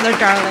 hello,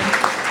 darling.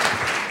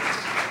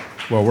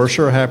 Well, we're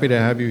sure happy to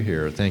have you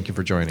here. Thank you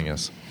for joining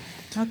us.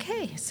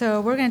 Okay, so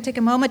we're going to take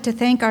a moment to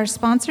thank our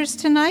sponsors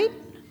tonight.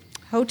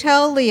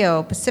 Hotel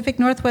Leo, Pacific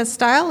Northwest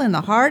style in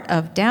the heart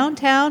of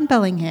downtown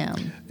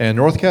Bellingham. And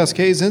North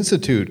Cascades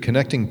Institute,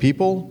 connecting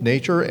people,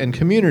 nature, and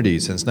community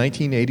since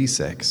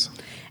 1986.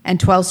 And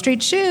 12th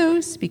Street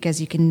Shoes,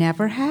 because you can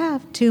never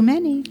have too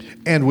many.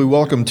 And we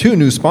welcome 2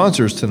 new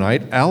sponsors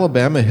tonight,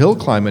 Alabama Hill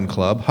Climbing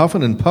Club,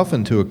 huffing and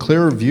puffing to a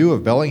clearer view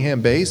of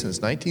Bellingham Bay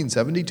since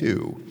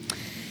 1972.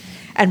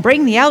 And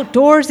bring the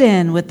outdoors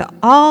in with the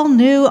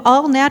all-new,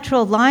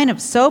 all-natural line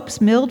of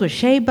soaps milled with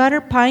shea butter,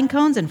 pine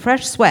cones, and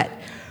fresh sweat.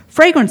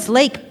 Fragrance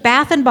Lake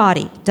Bath and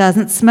Body.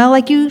 Doesn't smell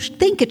like you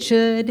think it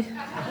should.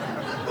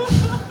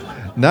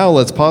 Now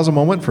let's pause a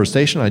moment for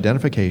station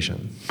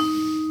identification.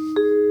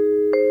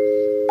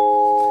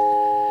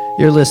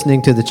 You're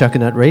listening to the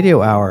Chuckanut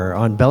Radio Hour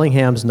on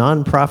Bellingham's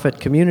nonprofit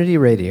community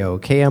radio,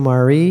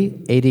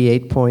 KMRE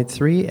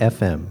 88.3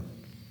 FM.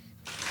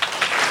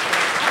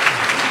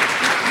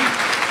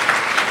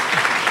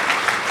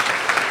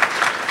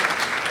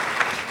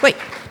 Wait,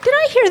 did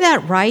I hear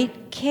that right?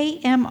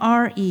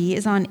 KMRE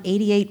is on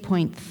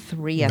 88.3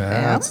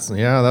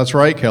 FM. That's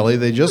right, Kelly.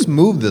 They just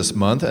moved this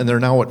month, and they're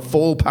now at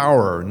full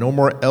power. No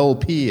more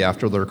LP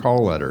after their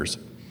call letters.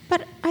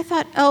 But I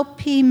thought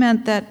LP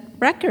meant that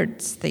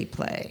records they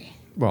play.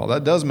 Well,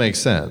 that does make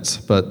sense,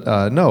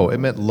 but no, it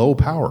meant low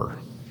power.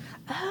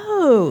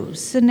 Oh,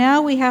 so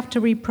now we have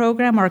to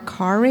reprogram our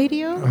car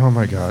radio? Oh,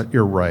 my God,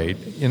 you're right.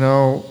 You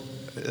know,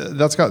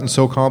 that's gotten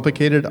so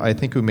complicated, I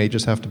think we may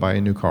just have to buy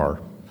a new car.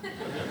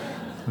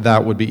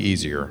 That would be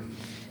easier.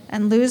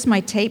 And lose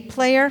my tape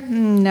player?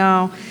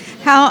 No.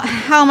 How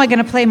am I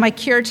going to play my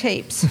Cure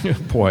tapes?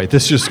 Boy,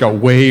 this just got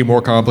way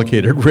more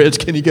complicated. Rich,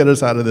 can you get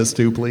us out of this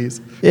too,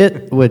 please?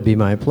 It would be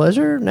my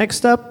pleasure.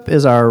 Next up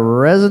is our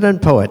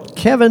resident poet,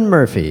 Kevin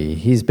Murphy.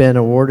 He's been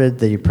awarded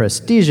the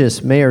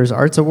prestigious Mayor's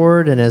Arts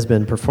Award and has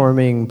been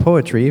performing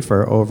poetry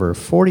for over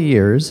 40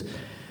 years.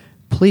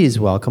 Please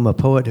welcome a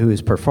poet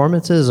whose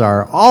performances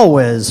are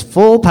always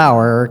full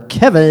power,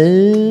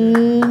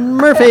 Kevin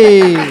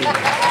Murphy.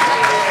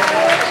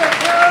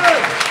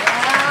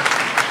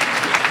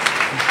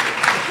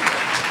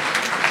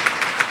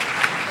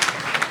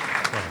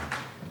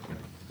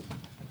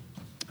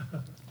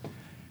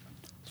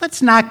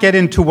 Let's not get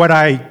into what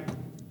I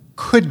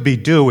could be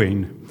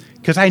doing,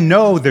 because I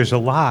know there's a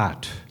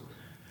lot.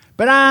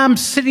 But I'm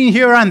sitting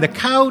here on the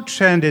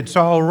couch, and it's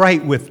all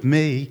right with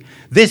me.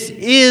 This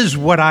is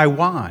what I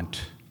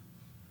want.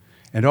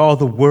 And all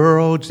the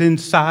worlds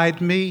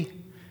inside me,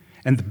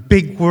 and the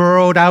big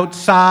world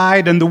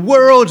outside, and the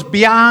worlds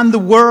beyond the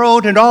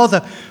world, and all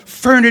the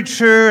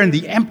furniture, and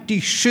the empty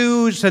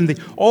shoes, and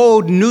the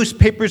old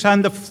newspapers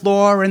on the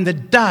floor, and the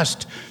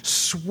dust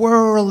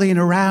swirling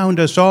around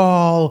us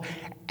all.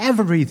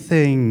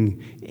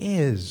 Everything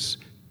is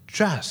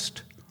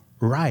just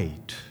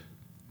right.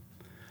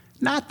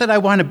 Not that I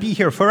want to be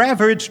here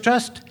forever, it's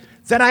just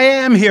that I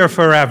am here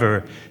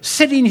forever,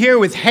 sitting here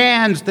with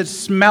hands that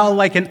smell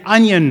like an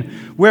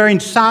onion, wearing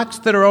socks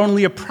that are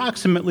only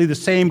approximately the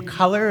same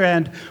color,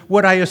 and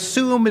what I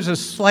assume is a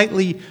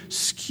slightly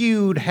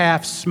skewed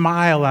half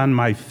smile on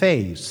my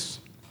face.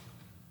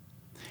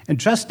 And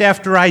just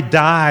after I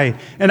die,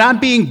 and I'm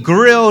being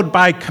grilled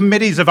by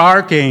committees of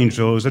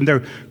archangels, and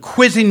they're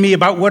quizzing me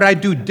about what I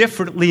do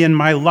differently in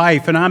my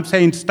life, and I'm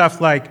saying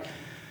stuff like,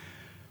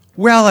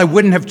 well, I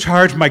wouldn't have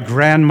charged my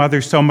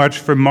grandmother so much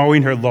for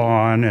mowing her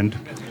lawn, and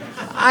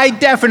I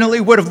definitely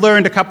would have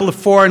learned a couple of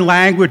foreign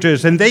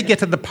languages, and they get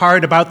to the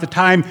part about the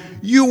time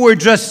you were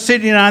just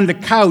sitting on the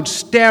couch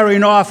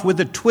staring off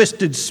with a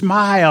twisted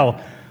smile.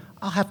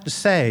 I'll have to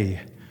say,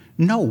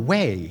 no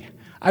way.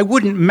 I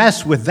wouldn't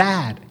mess with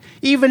that.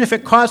 Even if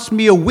it costs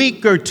me a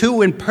week or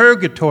two in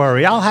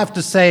purgatory, I'll have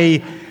to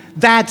say,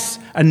 that's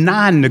a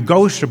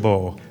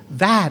non-negotiable.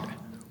 That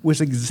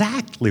was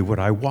exactly what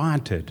I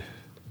wanted.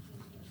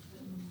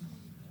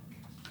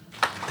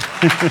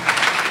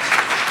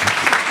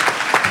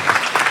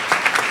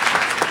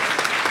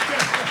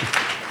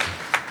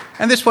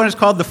 And this one is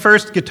called The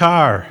First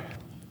Guitar.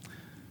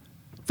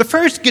 The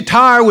first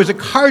guitar was a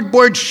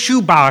cardboard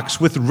shoebox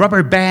with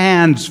rubber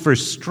bands for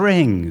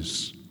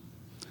strings.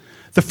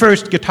 The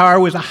first guitar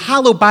was a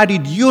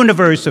hollow-bodied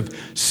universe of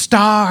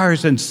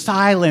stars and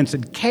silence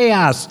and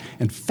chaos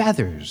and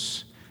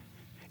feathers.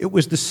 It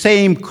was the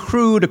same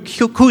crude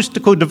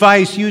acoustical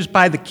device used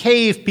by the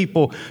cave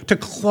people to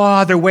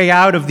claw their way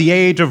out of the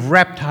age of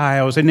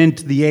reptiles and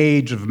into the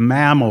age of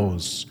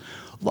mammals.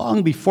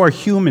 Long before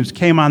humans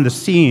came on the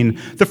scene,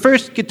 the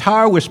first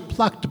guitar was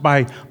plucked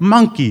by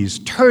monkeys,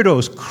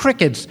 turtles,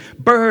 crickets,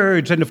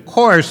 birds, and of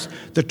course,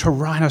 the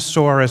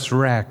Tyrannosaurus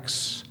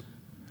Rex.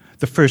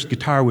 The first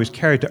guitar was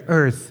carried to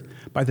Earth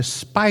by the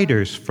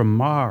spiders from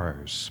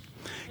Mars.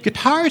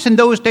 Guitars in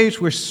those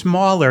days were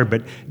smaller,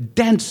 but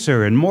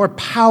denser and more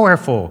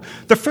powerful.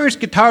 The first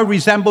guitar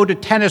resembled a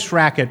tennis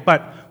racket,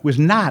 but was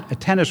not a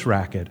tennis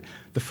racket.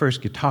 The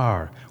first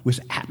guitar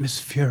was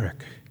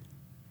atmospheric.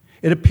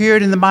 It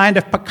appeared in the mind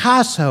of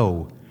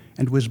Picasso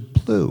and was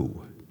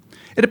blue.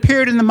 It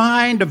appeared in the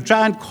mind of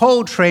John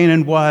Coltrane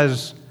and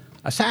was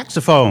a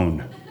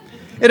saxophone.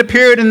 It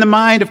appeared in the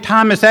mind of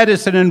Thomas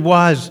Edison and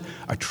was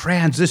a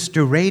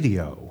transistor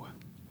radio.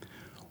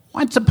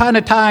 Once upon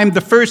a time,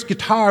 the first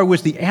guitar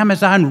was the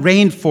Amazon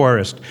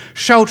rainforest,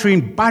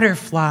 sheltering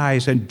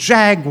butterflies and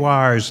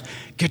jaguars.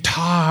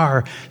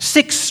 Guitar,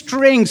 6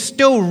 strings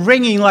still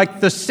ringing like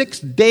the 6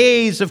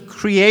 days of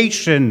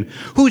creation,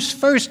 whose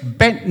first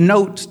bent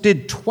notes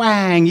did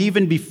twang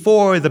even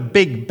before the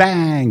Big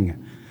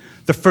Bang.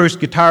 The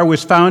first guitar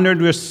was found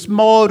under a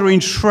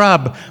smoldering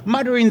shrub,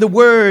 muttering the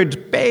words,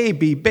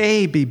 baby,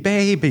 baby,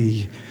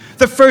 baby.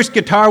 The first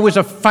guitar was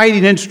a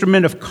fighting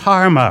instrument of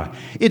karma.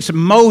 Its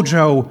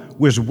mojo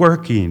was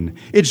working.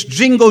 Its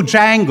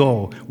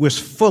jingle-jangle was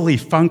fully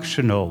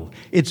functional.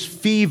 Its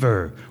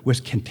fever was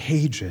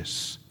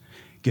contagious.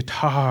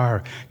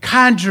 Guitar,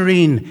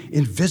 conjuring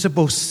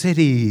invisible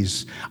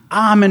cities,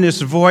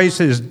 ominous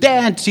voices,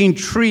 dancing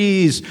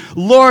trees.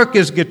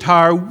 Lorca's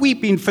guitar,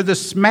 weeping for the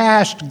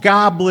smashed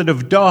goblet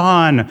of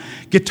dawn.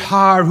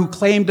 Guitar who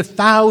claimed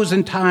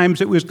 1,000 times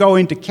it was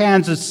going to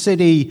Kansas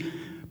City,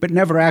 but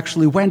never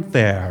actually went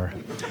there.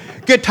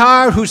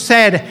 Guitar who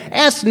said,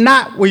 ask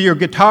not what your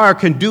guitar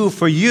can do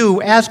for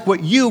you, ask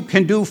what you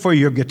can do for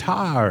your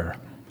guitar.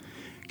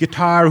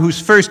 Guitar whose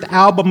first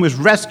album was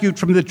rescued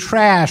from the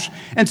trash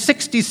and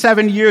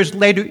 67 years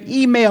later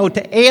emailed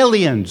to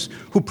aliens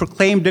who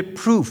proclaimed it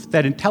proof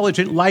that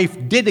intelligent life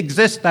did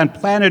exist on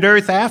planet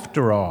Earth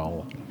after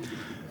all.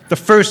 The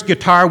first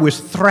guitar was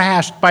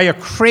thrashed by a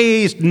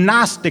crazed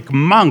Gnostic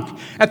monk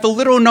at the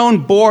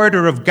little-known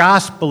border of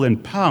gospel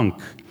and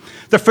punk.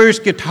 The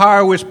first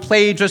guitar was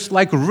played just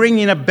like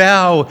ringing a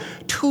bell,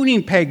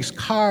 tuning pegs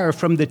carved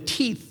from the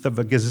teeth of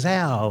a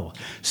gazelle.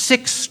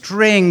 6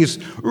 strings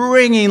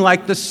ringing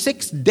like the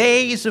 6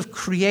 days of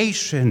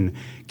creation.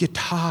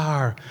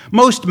 Guitar,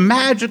 most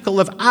magical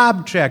of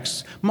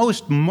objects,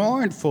 most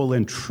mournful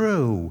and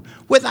true,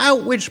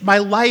 without which my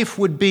life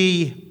would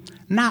be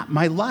not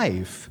my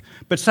life,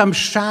 but some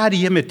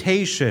shoddy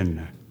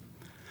imitation.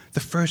 The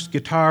first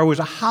guitar was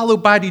a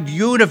hollow-bodied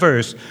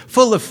universe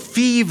full of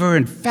fever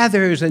and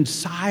feathers and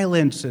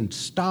silence and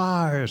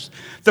stars.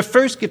 The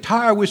first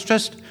guitar was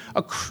just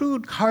a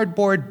crude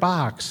cardboard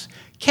box,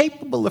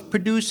 capable of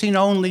producing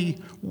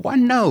only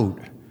one note.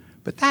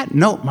 But that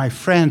note, my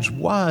friends,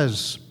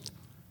 was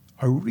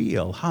a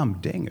real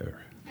humdinger.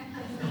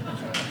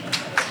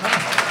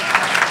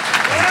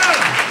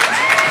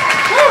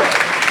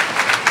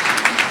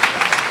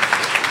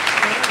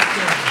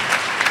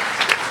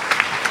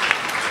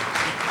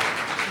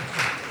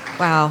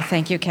 Wow,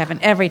 thank you, Kevin.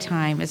 Every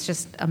time. It's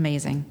just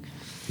amazing.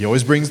 He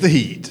always brings the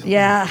heat.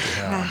 Yeah.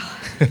 Wow.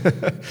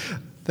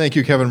 Thank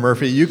you, Kevin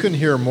Murphy. You can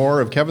hear more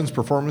of Kevin's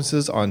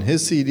performances on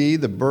his CD,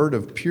 The Bird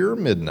of Pure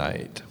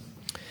Midnight.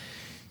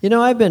 You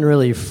know, I've been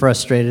really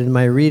frustrated in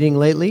my reading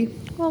lately.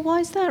 Well, why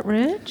is that,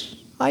 Rich?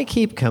 I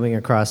keep coming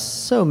across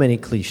so many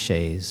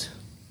cliches.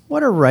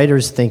 What are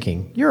writers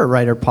thinking? You're a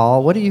writer,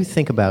 Paul. What do you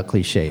think about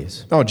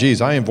cliches? Oh, geez,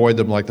 I avoid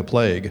them like the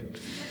plague.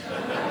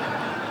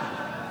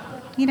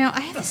 You know,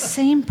 I have the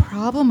same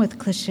problem with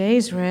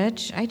cliches,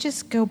 Rich. I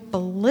just go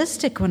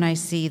ballistic when I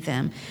see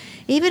them.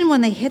 Even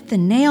when they hit the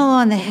nail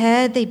on the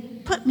head, they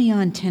put me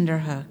on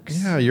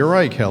tenterhooks. Yeah, you're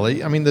right,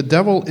 Kelly. I mean, the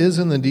devil is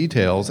in the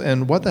details,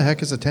 and what the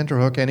heck is a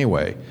tenterhook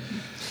anyway?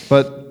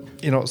 But,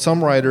 you know,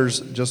 some writers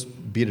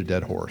just beat a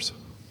dead horse.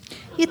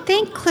 You'd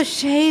think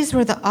cliches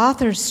were the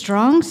author's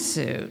strong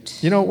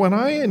suit. You know, when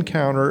I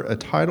encounter a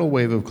tidal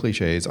wave of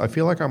cliches, I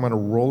feel like I'm on a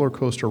roller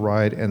coaster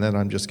ride, and then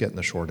I'm just getting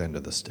the short end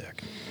of the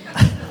stick.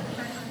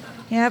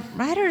 Yeah,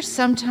 writers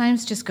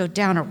sometimes just go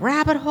down a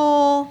rabbit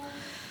hole.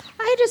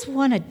 I just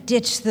want to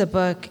ditch the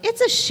book.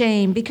 It's a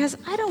shame because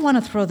I don't want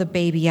to throw the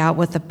baby out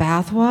with the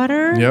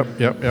bathwater.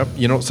 Yep.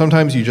 You know,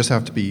 sometimes you just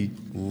have to be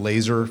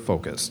laser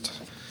focused.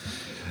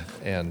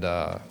 And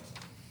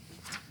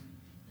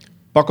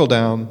buckle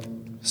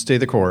down, stay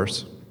the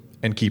course,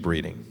 and keep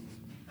reading.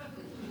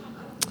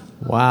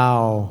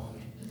 Wow.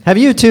 Have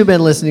you two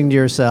been listening to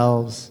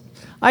yourselves?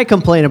 I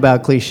complain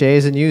about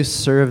cliches and you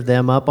serve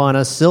them up on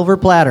a silver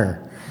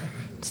platter.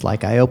 It's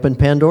like I opened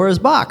Pandora's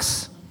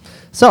box.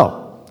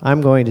 So, I'm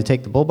going to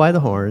take the bull by the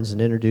horns and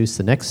introduce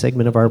the next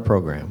segment of our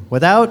program.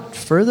 Without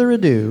further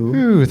ado...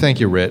 Ooh, thank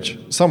you, Rich.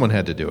 Someone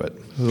had to do it.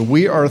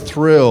 We are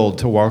thrilled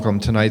to welcome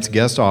tonight's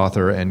guest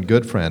author and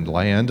good friend,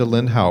 Lyanda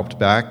Lynn Haupt,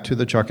 back to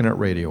the Chuckanut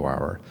Radio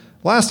Hour.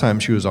 Last time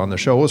she was on the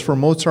show was for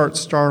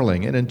Mozart's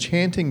Darling, an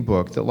enchanting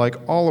book that, like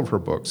all of her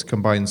books,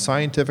 combines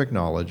scientific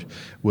knowledge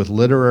with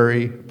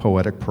literary,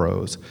 poetic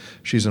prose.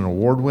 She's an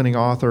award-winning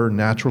author,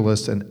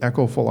 naturalist, and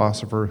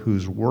eco-philosopher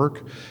whose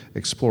work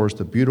explores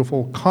the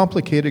beautiful,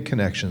 complicated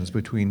connections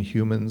between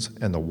humans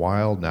and the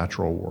wild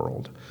natural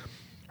world.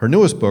 Her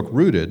newest book,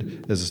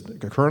 Rooted, is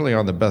currently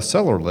on the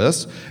bestseller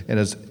list and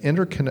is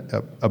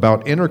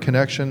about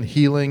interconnection,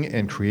 healing,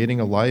 and creating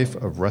a life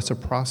of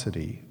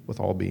reciprocity with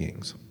all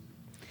beings.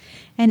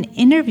 And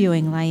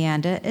interviewing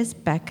Lyanda is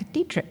Bec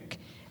Detrich,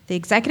 the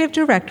executive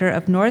director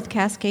of North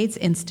Cascades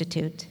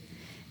Institute,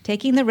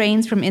 taking the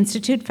reins from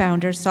Institute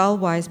founder Saul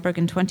Weisberg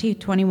in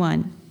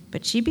 2021.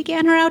 But she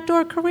began her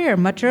outdoor career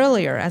much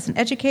earlier as an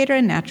educator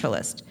and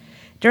naturalist.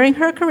 During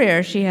her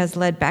career, she has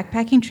led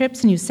backpacking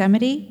trips in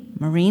Yosemite,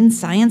 marine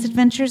science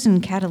adventures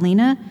in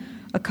Catalina,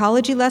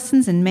 ecology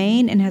lessons in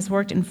Maine, and has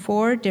worked in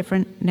 4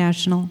 different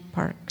national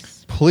parks.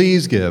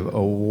 Please give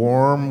a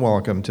warm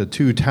welcome to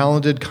 2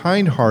 talented,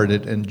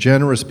 kind-hearted, and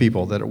generous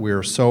people that we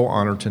are so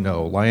honored to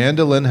know,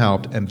 Lyanda Lynn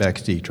Haupt and Bec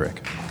Detrich.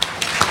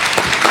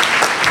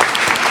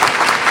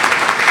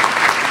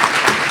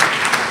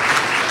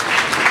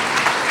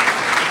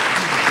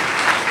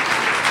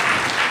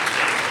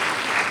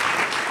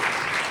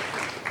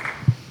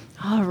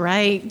 All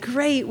right,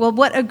 great. Well,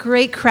 what a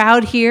great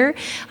crowd here.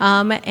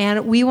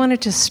 And we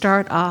wanted to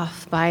start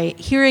off by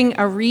hearing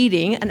a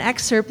reading, an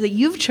excerpt that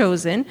you've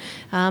chosen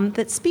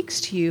that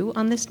speaks to you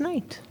on this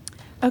night.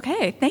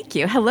 Okay, thank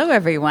you. Hello,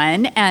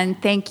 everyone.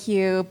 And thank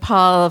you,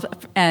 Paul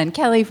and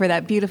Kelly, for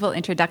that beautiful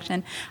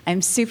introduction.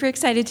 I'm super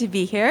excited to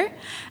be here.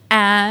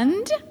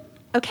 And,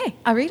 okay,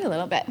 I'll read a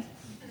little bit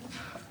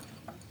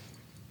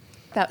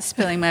without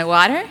spilling my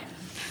water.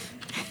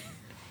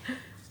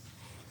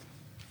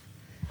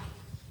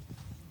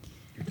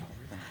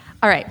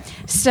 All right,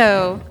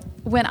 so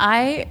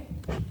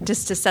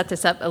just to set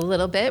this up a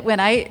little bit, when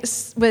I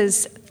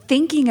was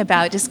thinking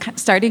about just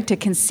starting to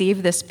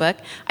conceive this book,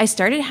 I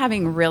started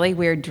having really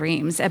weird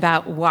dreams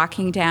about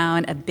walking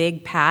down a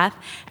big path.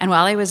 And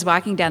while I was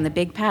walking down the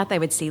big path, I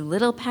would see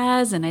little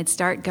paths, and I'd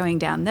start going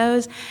down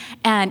those.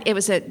 And it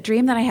was a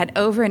dream that I had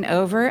over and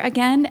over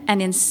again.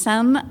 And in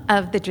some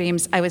of the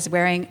dreams, I was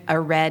wearing a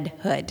red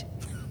hood.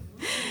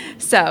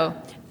 So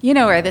you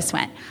know where this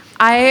went.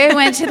 I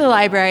went to the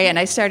library and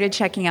I started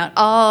checking out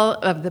all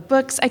of the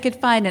books I could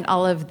find and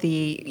all of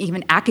the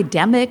even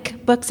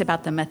academic books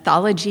about the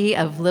mythology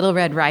of Little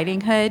Red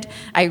Riding Hood.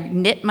 I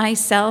knit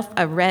myself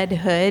a red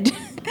hood.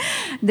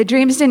 The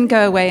dreams didn't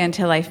go away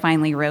until I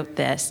finally wrote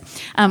this.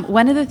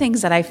 One of the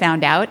things that I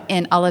found out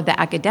in all of the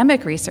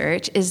academic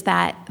research is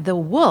that the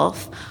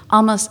wolf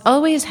almost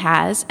always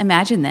has,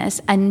 imagine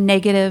this, a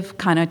negative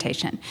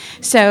connotation.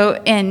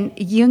 So in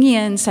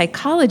Jungian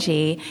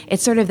psychology,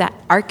 it's sort of that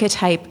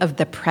archetype of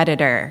the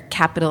predator,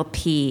 capital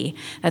P,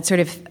 that sort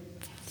of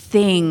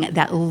thing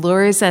that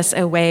lures us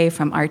away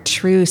from our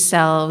true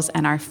selves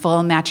and our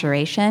full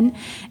maturation.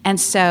 And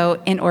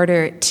so in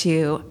order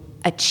to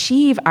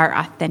achieve our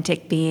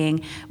authentic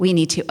being, we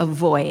need to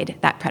avoid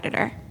that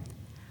predator.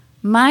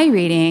 My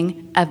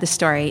reading of the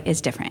story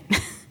is different.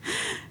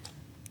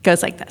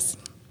 Goes like this.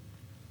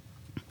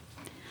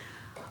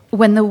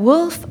 When the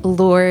wolf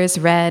lures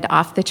Red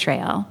off the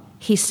trail,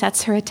 he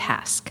sets her a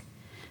task,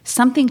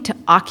 something to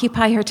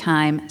occupy her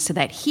time so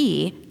that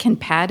he can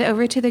pad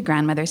over to the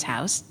grandmother's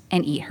house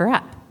and eat her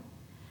up.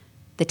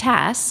 The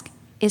task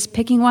is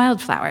picking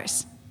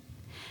wildflowers.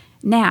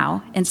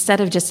 Now, instead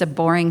of just a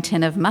boring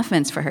tin of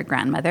muffins for her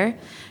grandmother,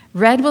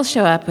 Red will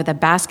show up with a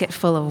basket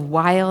full of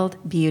wild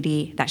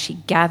beauty that she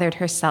gathered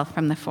herself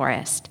from the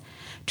forest,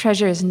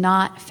 treasures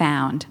not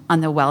found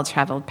on the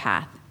well-traveled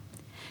path.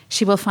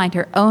 She will find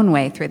her own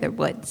way through the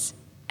woods,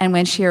 and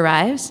when she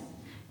arrives,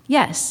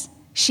 yes,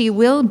 she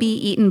will be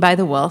eaten by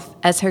the wolf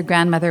as her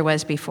grandmother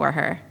was before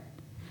her.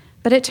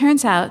 But it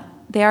turns out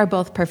they are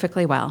both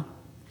perfectly well.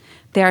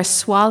 They are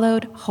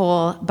swallowed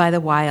whole by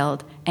the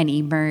wild and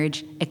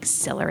emerge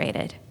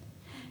exhilarated.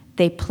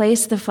 They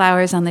place the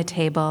flowers on the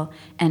table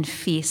and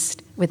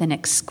feast with an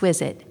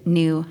exquisite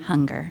new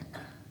hunger.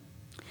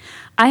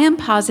 I am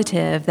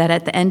positive that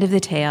at the end of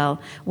the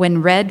tale,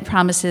 when Red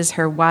promises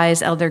her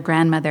wise elder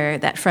grandmother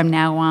that from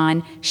now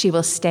on she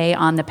will stay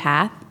on the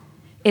path,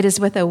 it is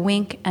with a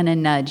wink and a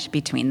nudge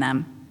between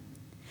them.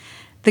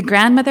 The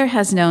grandmother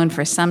has known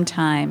for some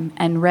time,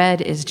 and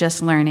Red is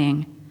just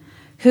learning.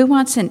 Who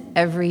wants an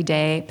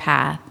everyday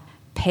path,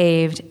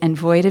 paved and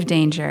void of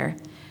danger,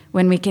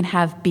 when we can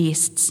have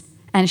beasts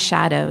and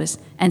shadows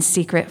and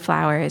secret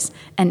flowers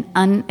and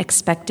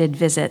unexpected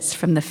visits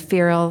from the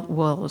feral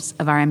wolves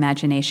of our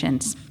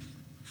imaginations?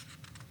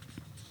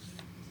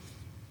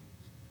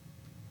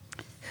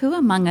 Who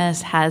among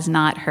us has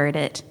not heard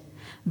it?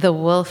 The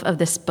wolf of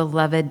this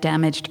beloved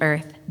damaged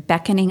earth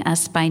beckoning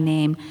us by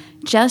name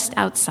just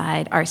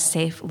outside our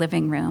safe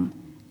living room,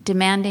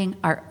 demanding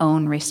our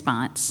own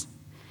response.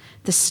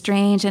 The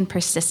strange and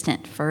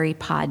persistent furry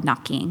pod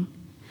knocking.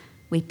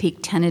 We peek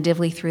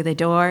tentatively through the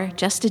door,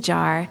 just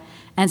ajar,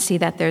 and see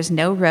that there's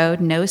no road,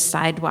 no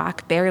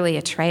sidewalk, barely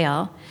a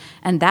trail,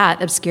 and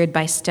that obscured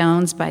by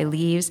stones, by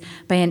leaves,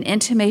 by an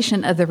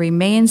intimation of the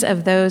remains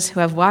of those who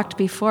have walked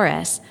before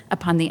us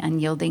upon the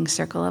unyielding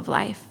circle of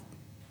life.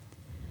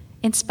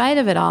 In spite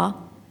of it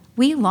all,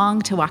 we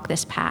long to walk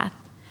this path,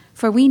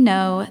 for we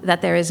know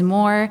that there is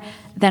more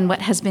than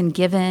what has been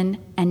given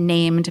and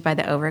named by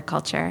the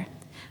overculture,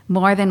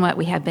 more than what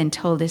we have been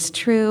told is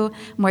true,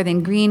 more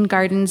than green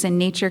gardens and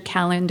nature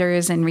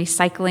calendars and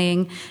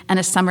recycling and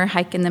a summer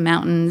hike in the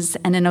mountains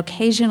and an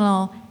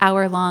occasional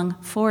hour-long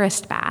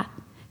forest bath,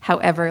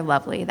 however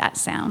lovely that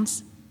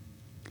sounds.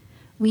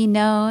 We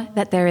know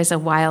that there is a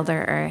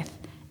wilder earth,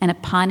 and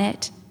upon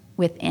it,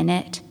 within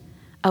it,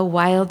 a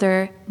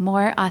wilder,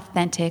 more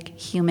authentic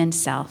human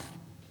self.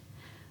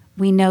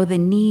 We know the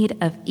need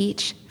of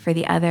each for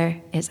the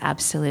other is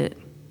absolute.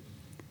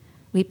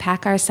 We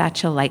pack our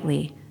satchel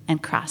lightly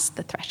and cross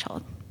the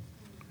threshold.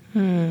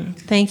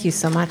 Thank you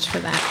so much for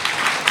that.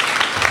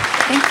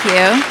 Thank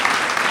you.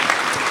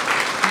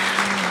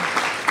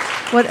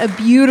 What a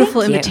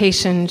beautiful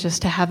invitation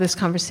just to have this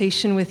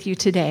conversation with you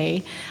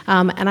today.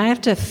 And I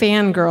have to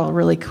fangirl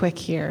really quick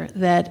here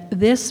that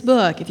this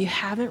book, if you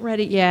haven't read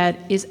it yet,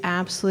 is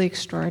absolutely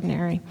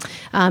extraordinary.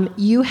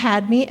 You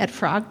had me at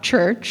Frog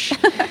Church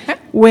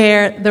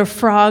where the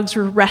frogs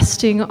were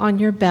resting on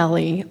your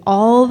belly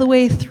all the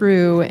way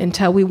through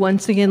until we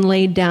once again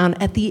laid down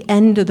at the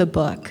end of the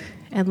book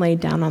and laid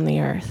down on the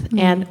earth. Mm-hmm.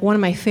 And one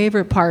of my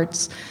favorite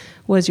parts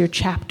was your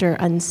chapter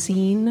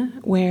Unseen,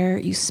 where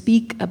you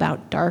speak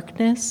about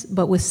darkness,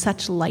 but with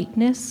such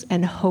lightness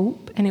and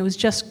hope, and it was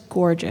just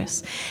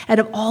gorgeous. Out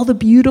of all the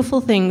beautiful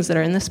things that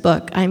are in this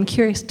book, I'm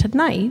curious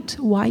tonight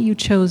why you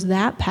chose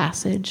that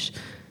passage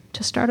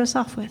to start us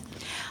off with.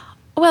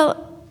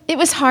 Well, it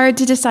was hard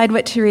to decide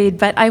what to read,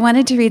 but I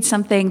wanted to read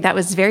something that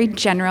was very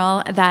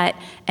general, that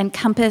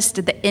encompassed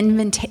the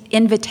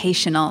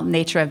invitational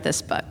nature of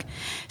this book.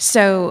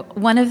 So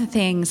one of the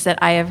things that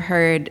I have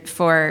heard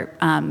for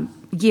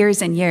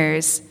years and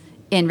years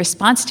in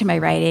response to my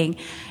writing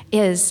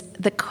is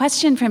the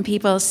question from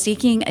people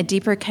seeking a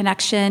deeper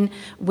connection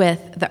with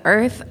the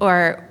earth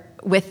or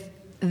with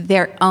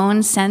their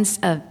own sense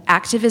of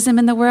activism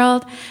in the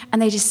world,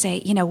 and they just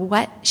say,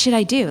 what should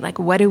I do? Like,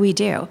 what do?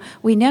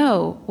 We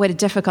know what a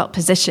difficult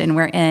position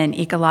we're in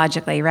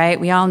ecologically, right?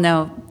 We all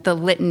know the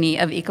litany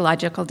of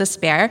ecological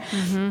despair.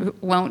 Mm-hmm.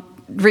 Won't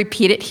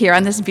repeat it here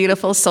on this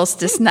beautiful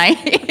solstice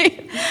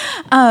night.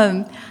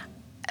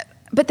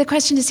 But the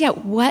question is,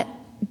 what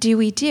do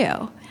we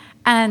do?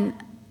 And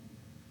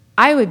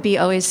I would be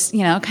always,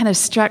 kind of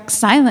struck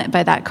silent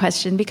by that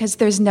question because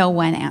there's no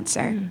one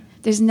answer. Mm.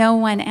 There's no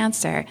one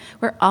answer.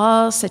 We're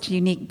all such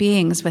unique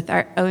beings with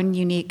our own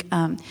unique,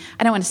 I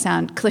don't want to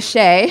sound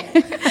cliche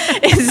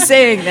in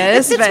saying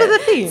this, but with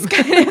the theme. It's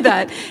kind of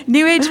that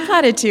New Age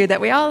platitude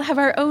that we all have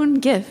our own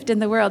gift in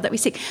the world that we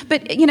seek.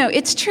 But,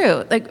 it's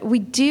true. Like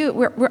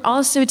we're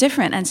all so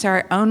different, and so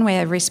our own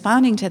way of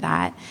responding to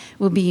that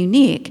will be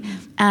unique.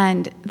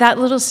 And that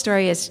little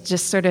story is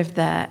just sort of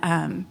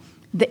the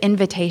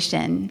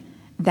invitation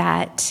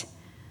that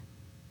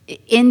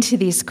into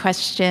these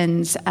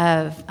questions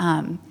of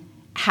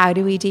how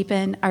do we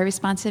deepen our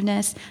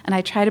responsiveness? And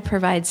I try to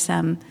provide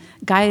some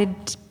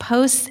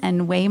guideposts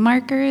and way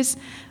markers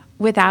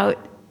without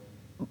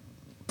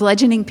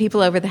bludgeoning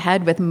people over the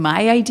head with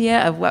my idea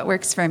of what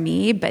works for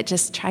me, but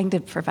just trying to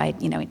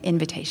provide, an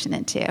invitation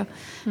into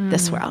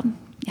this world.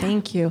 Yeah.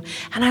 Thank you.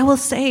 And I will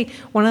say,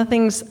 one of the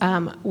things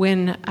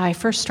when I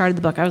first started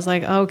the book, I was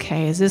like,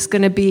 okay, is this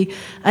going to be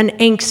an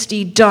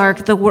angsty,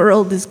 dark, the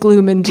world is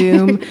gloom and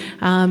doom?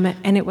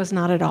 And it was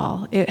not at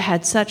all. It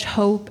had such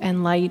hope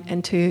and light,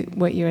 and to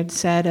what you had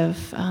said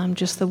of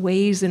just the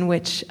ways in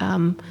which,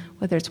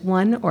 whether it's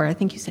one or I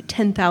think you said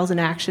 10,000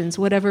 actions,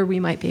 whatever we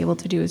might be able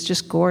to do is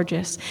just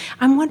gorgeous.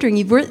 I'm wondering,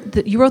 you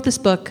wrote this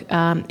book,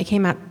 it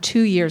came out 2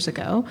 years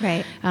ago.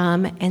 Right.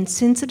 And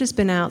since it has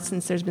been out,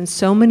 since there's been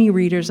so many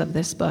readers of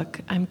this book,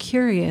 I'm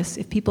curious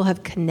if people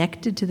have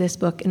connected to this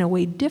book in a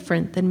way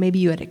different than maybe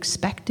you had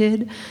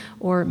expected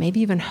or maybe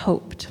even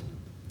hoped.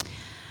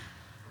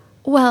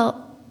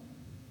 Well,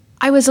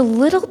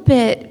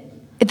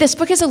 this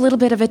book is a little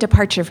bit of a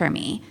departure for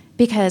me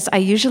because I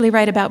usually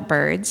write about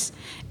birds,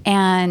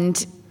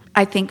 and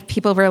I think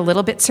people were a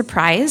little bit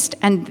surprised,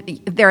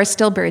 and there are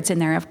still birds in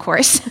there, of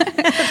course.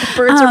 The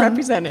birds are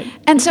represented.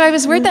 And so I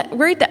was worried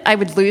that I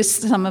would lose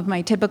some of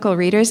my typical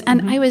readers,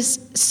 and I was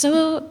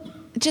so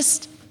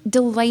just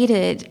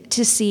delighted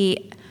to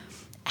see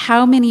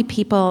how many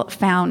people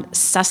found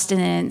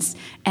sustenance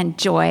and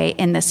joy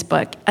in this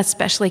book,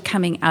 especially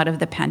coming out of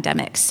the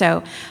pandemic.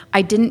 So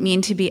I didn't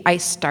mean to be, I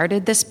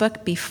started this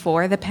book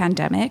before the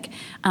pandemic.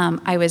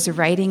 I was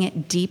writing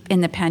it deep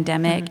in the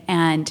pandemic,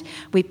 and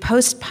we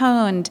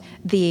postponed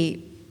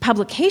the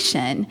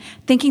publication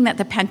thinking that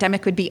the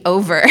pandemic would be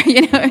over.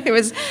 It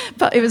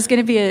was going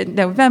to be in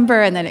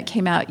November, and then it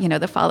came out,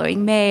 the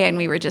following May, and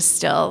we were just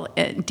still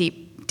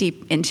deep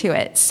deep into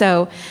it.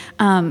 So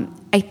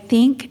I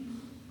think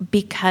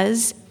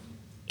because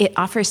it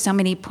offers so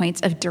many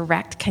points of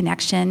direct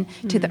connection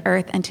to the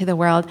earth and to the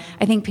world,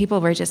 I think people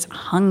were just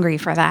hungry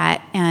for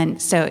that.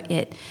 And so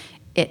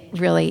it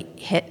really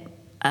hit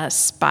a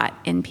spot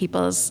in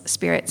people's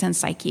spirits and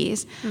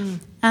psyches.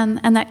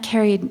 And that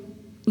carried,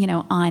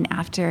 on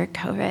after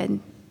COVID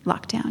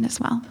lockdown as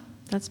well.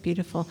 That's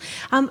beautiful.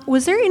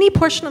 Was there any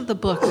portion of the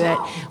book that,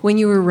 when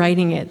you were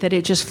writing it, that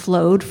it just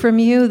flowed from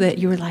you, that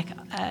you were like,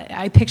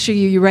 I picture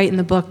you write in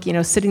the book,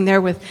 sitting there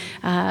with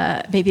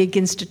maybe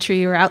against a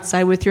tree or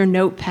outside with your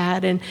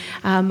notepad, and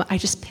I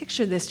just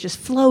picture this just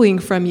flowing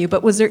from you.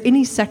 But was there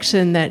any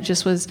section that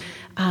just was,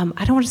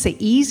 I don't want to say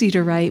easy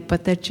to write,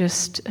 but that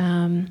just,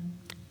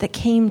 that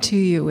came to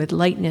you with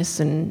lightness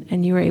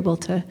and you were able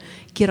to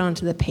get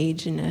onto the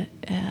page in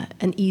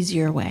an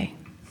easier way?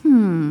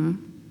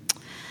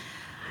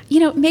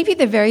 Maybe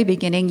the very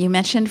beginning, you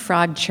mentioned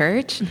Frog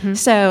Church.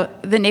 So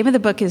the name of the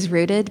book is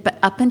Rooted, but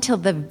up until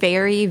the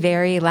very,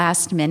 very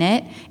last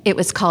minute, it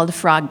was called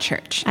Frog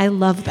Church. I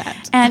love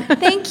that. And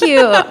thank you.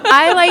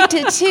 I liked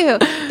it too.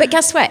 But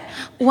guess what?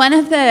 One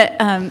of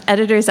the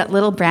editors at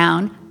Little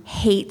Brown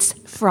hates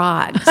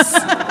frogs.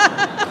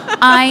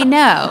 I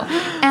know.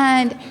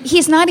 And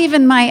he's not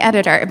even my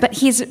editor, but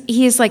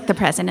he's like the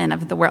president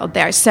of the world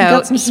there.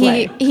 So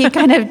he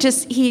kind of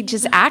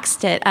just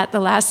axed it at the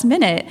last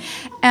minute.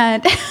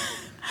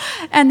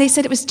 And they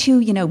said it was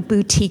too,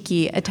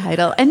 boutique-y a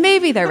title. And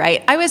maybe they're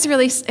right. I was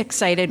really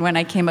excited when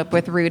I came up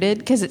with Rooted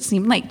because it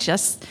seemed like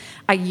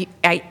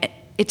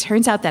it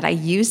turns out that I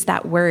used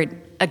that word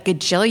a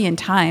gajillion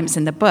times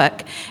in the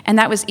book. And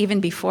that was even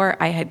before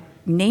I had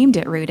named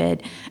it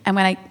Rooted. And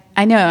when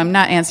I know I'm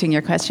not answering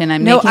your question.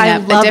 I'm making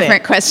up a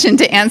different question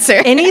to answer.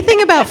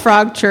 Anything about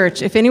Frog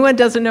Church, if anyone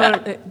doesn't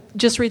know,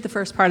 just read the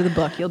first part of the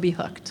book. You'll be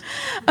hooked.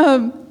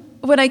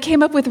 When I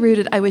came up with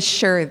Rooted, I was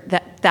sure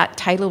that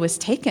title was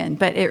taken,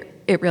 but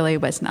it really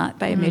was not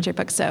by a major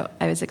book, so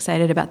I was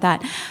excited about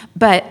that.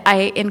 But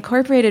I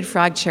incorporated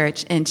Frog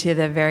Church into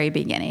the very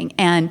beginning,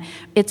 and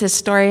it's a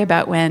story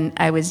about when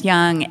I was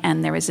young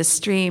and there was a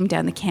stream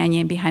down the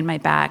canyon behind my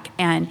back,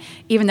 and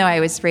even though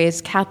I was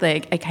raised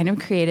Catholic, I kind of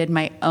created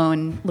my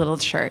own little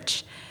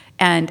church.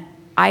 And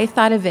I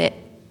thought of it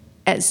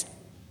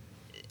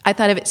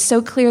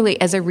so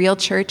clearly as a real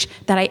church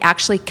that I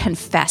actually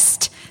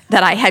confessed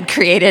that I had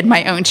created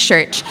my own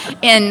church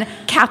in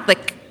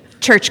Catholic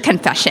church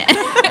confession.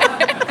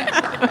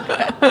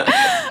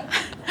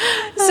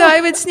 So I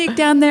would sneak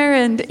down there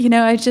and,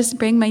 I'd just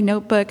bring my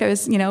notebook. I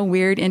was,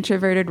 weird,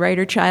 introverted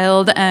writer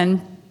child,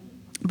 and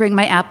bring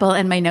my apple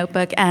and my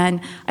notebook. And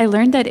I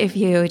learned that if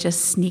you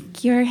just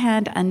sneak your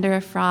hand under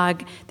a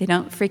frog, they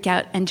don't freak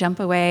out and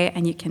jump away,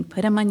 and you can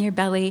put them on your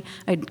belly.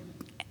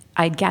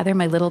 I'd gather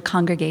my little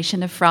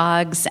congregation of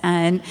frogs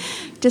and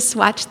just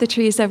watch the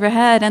trees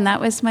overhead, and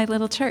that was my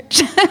little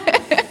church.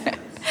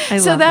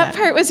 So that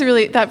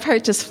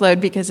part just flowed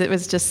because it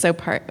was just so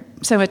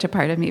much a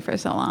part of me for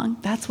so long.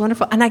 That's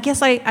wonderful. And I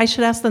guess I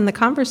should ask then the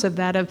converse of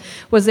that,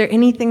 was there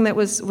anything that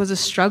was a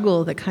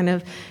struggle that kind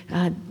of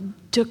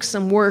took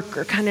some work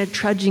or kind of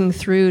trudging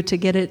through to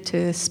get it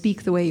to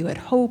speak the way you had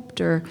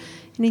hoped, or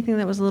anything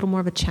that was a little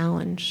more of a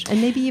challenge? And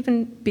maybe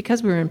even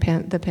because we were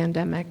in the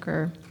pandemic,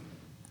 or...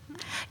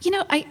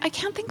 I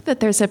can't think that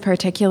there's a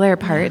particular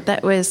part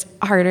that was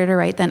harder to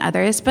write than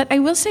others, but I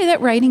will say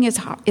that writing is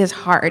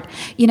hard,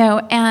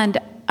 and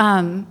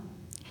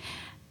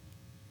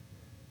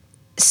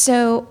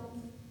so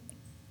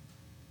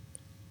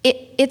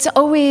it's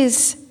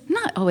always,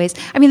 not always,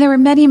 there were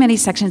many, many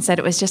sections that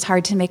it was just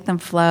hard to make them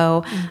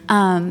flow.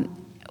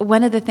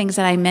 One of the things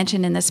that I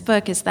mentioned in this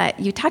book is that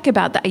you talk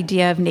about the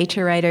idea of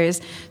nature writers,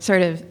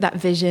 sort of that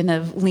vision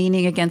of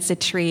leaning against a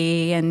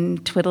tree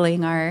and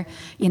twiddling our,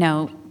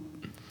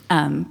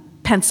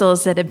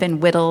 pencils that have been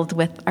whittled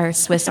with our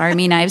Swiss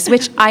Army knives,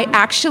 which I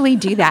actually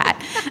do that.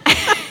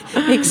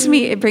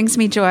 It brings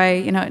me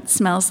joy. It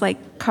smells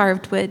like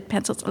carved wood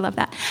pencils. I love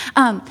that.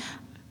 And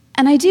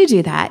I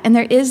do that. And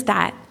there is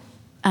that,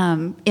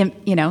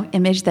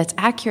 image that's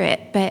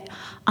accurate. But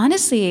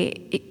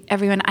honestly,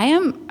 everyone, I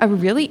am a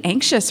really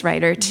anxious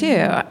writer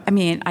too.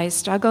 I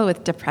struggle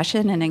with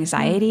depression and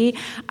anxiety.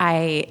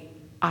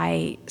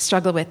 I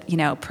struggle with,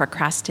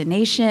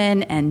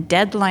 procrastination and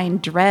deadline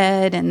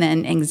dread, and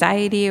then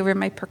anxiety over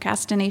my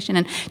procrastination,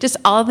 and just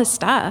all the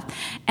stuff.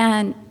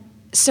 And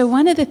so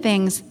one of the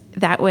things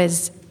that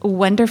was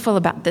wonderful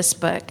about this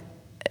book,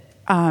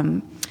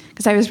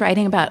 because I was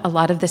writing about a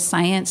lot of the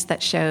science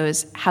that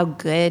shows how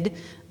good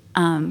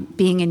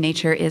being in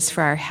nature is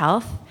for our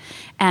health.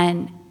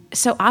 And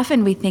so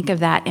often we think of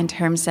that in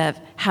terms of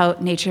how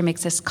nature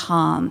makes us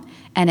calm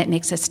and it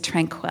makes us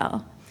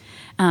tranquil.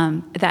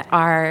 That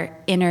our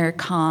inner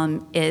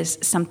calm is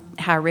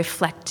somehow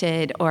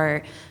reflected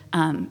or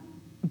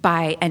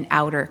by an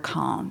outer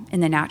calm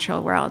in the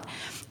natural world.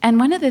 And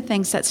one of the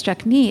things that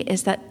struck me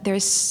is that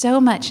there's so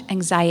much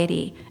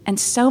anxiety and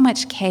so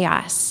much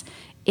chaos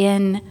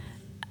in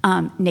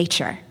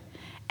nature.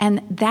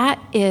 And that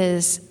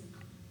is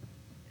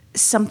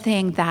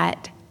something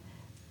that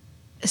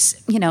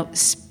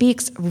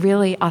speaks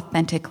really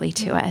authentically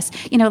to us.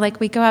 Like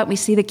we go out, we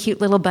see the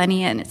cute little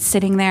bunny and it's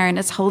sitting there and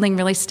it's holding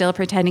really still,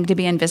 pretending to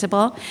be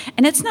invisible.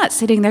 And it's not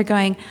sitting there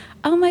going,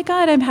 oh my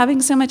God, I'm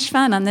having so much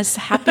fun on this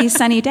happy,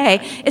 sunny day.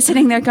 It's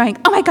sitting there going,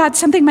 oh my God,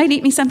 something might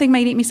eat me, something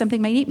might eat me,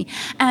 something might eat me.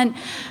 And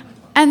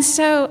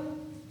so,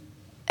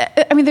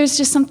 there's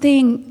just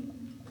something,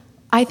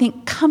 I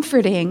think,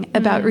 comforting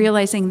about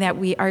realizing that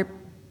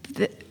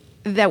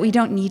that we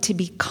don't need to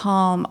be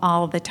calm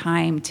all the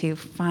time to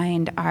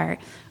find our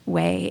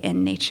way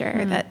in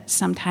nature, that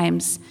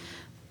sometimes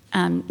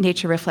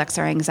nature reflects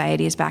our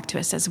anxieties back to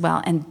us as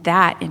well, and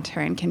that in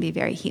turn can be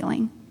very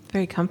healing.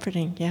 Very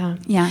comforting, yeah.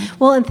 Yeah.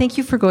 Well, and thank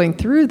you for going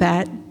through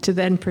that to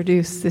then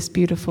produce this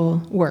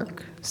beautiful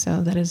work.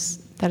 So that is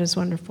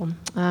wonderful.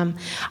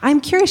 I'm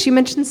curious, you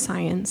mentioned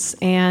science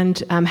and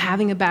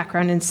having a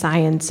background in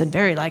science and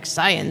very like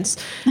science.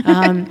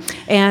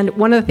 And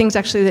one of the things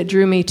actually that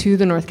drew me to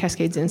the North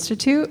Cascades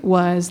Institute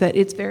was that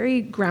it's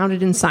very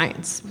grounded in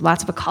science.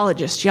 Lots of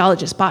ecologists,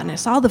 geologists,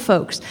 botanists, all the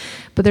folks.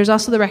 But there's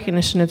also the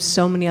recognition of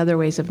so many other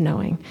ways of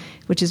knowing,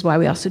 which is why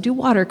we also do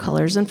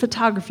watercolors and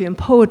photography and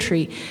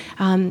poetry.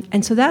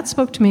 And so that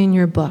spoke to me in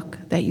your book,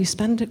 that you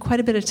spend quite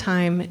a bit of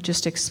time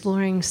just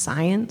exploring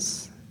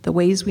science, the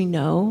ways we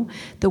know,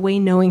 the way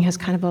knowing has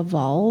kind of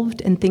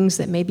evolved, and things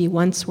that maybe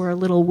once were a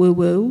little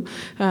woo-woo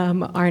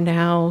are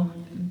now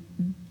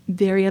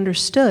very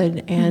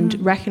understood and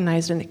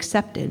recognized and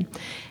accepted.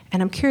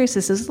 And I'm curious,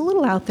 this is a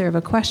little out there of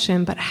a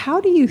question, but how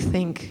do you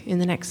think in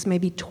the next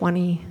maybe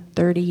 20,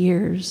 30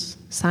 years,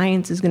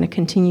 science is going to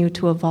continue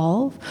to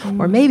evolve?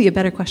 Or maybe a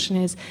better question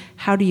is,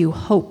 how do you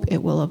hope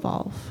it will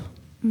evolve?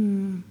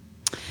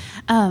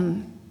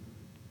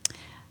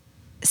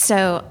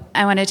 So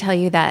I want to tell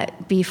you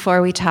that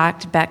before we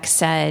talked, Bec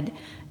said,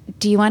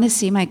 do you want to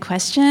see my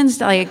questions?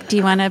 Like, do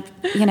you want to,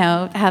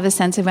 have a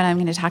sense of what I'm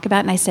going to talk about?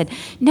 And I said,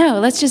 no,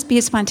 let's just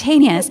be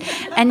spontaneous.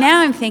 And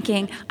now I'm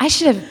thinking, I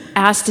should have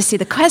asked to see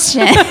the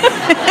question.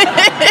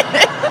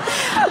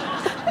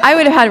 I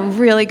would have had a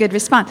really good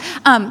response.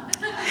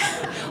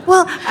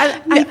 Well,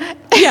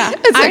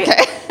 it's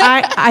okay.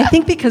 I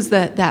think because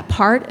that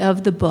part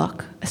of the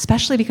book,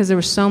 especially because there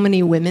were so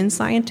many women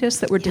scientists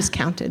that were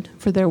discounted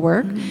for their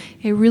work,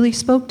 it really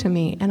spoke to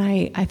me. And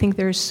I think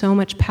there's so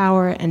much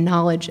power and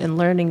knowledge and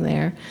learning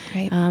there.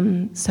 Right.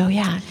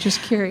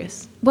 Just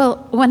curious.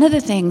 Well, one of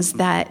the things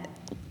that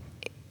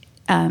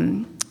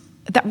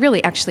that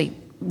really actually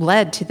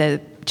led to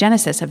the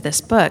genesis of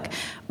this book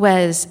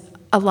was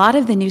a lot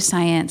of the new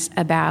science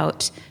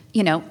about,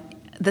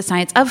 the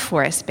science of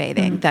forest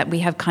bathing, that we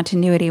have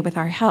continuity with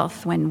our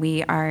health when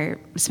we are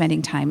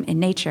spending time in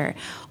nature,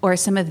 or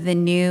some of the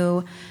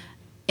new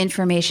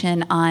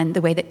information on the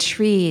way that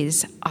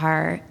trees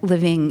are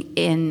living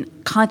in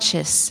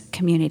conscious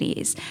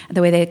communities,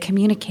 the way they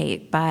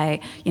communicate by,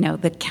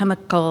 the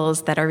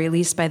chemicals that are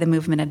released by the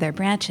movement of their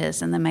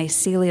branches and the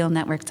mycelial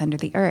networks under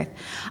the earth.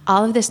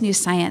 All of this new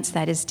science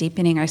that is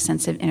deepening our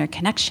sense of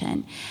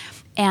interconnection.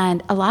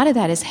 And a lot of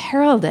that is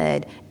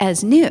heralded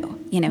as new,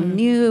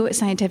 new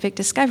scientific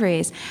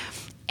discoveries.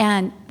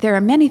 And there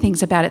are many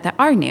things about it that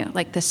are new,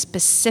 like the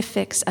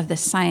specifics of the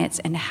science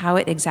and how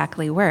it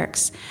exactly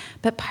works.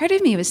 But part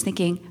of me was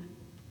thinking,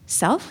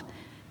 self,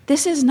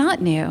 this is not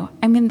new.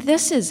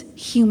 This is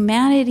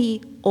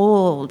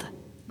humanity-old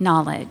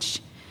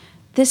knowledge.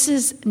 This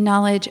is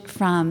knowledge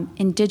from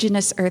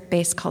indigenous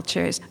earth-based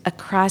cultures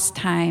across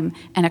time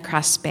and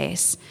across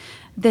space.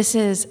 This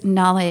is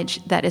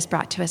knowledge that is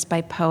brought to us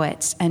by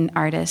poets and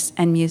artists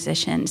and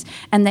musicians,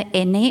 and the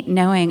innate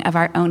knowing of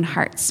our own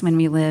hearts when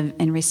we live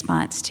in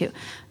response to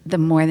the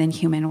more than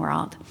human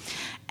world.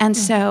 And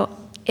so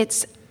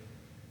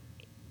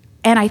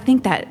and I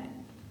think that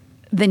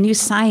the new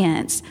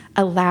science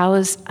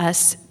allows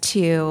us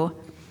to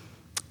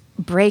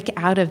break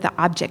out of the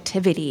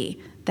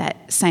objectivity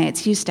that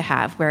science used to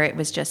have, where it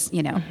was just,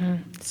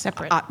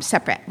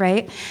 separate,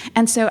 right?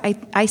 And so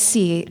I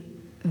see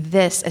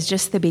this as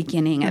just the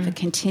beginning of a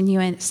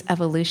continuous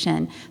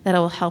evolution that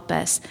will help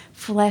us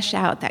flesh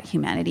out that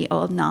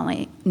humanity-old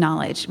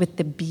knowledge with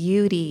the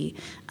beauty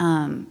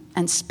and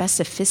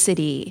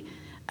specificity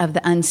of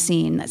the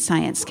unseen that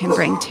science can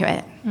bring to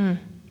it.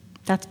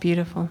 That's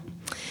beautiful.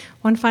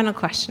 One final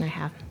question I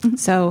have.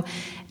 So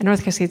at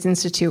North Cascades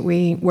Institute,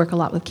 we work a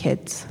lot with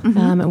kids.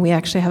 And we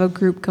actually have a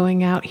group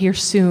going out here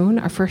soon,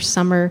 our first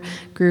summer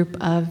group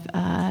of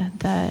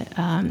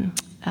the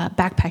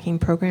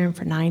backpacking program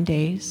for 9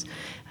 days.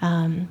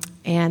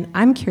 And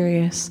I'm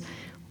curious,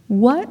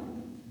 what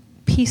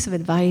piece of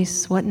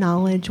advice, what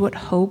knowledge, what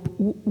hope,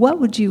 what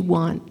would you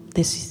want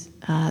these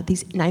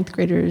 9th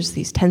graders,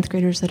 these 10th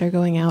graders that are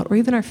going out, or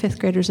even our 5th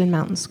graders in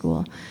mountain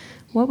school,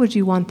 what would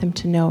you want them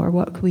to know, or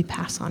what could we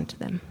pass on to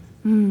them?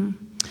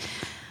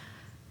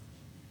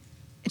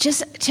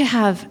 Just to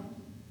have,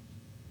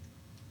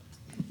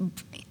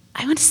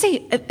 I want to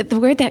say, the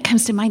word that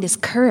comes to mind is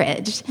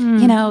courage,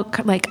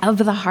 like of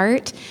the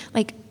heart.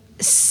 Like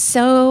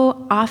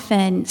so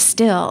often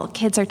still,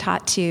 kids are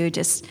taught to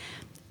just,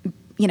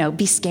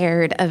 be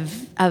scared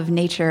of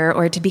nature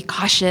or to be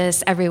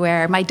cautious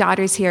everywhere. My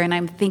daughter's here, and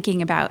I'm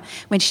thinking about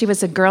when she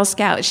was a Girl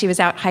Scout, she was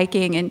out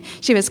hiking, and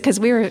because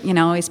we were,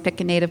 always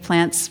picking native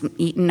plants,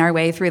 eating our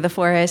way through the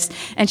forest,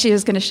 and she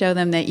was going to show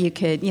them that you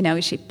could,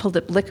 she pulled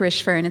up licorice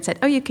fern and said,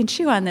 oh, you can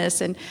chew on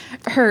this, and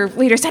her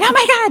leader said, oh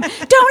my God,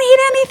 don't eat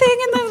anything,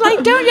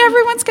 and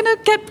everyone's going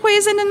to get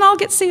poisoned and I'll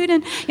get sued,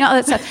 and all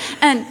that stuff.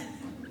 And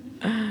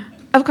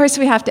of course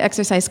we have to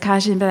exercise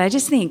caution, but I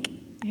just think,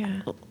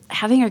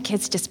 having our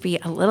kids just be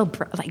a little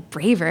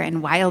braver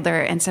and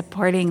wilder and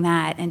supporting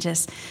that and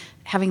just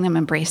having them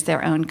embrace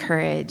their own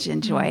courage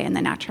and joy in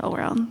the natural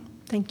world.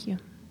 Thank you.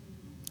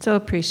 So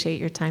appreciate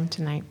your time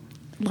tonight.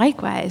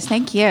 Likewise.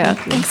 Thank you.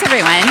 Thanks,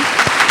 everyone.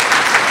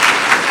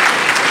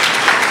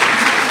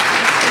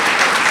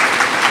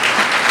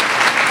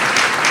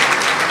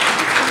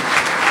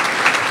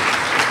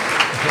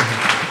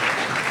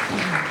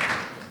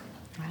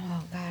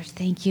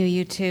 Thank you,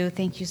 you two.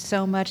 Thank you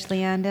so much,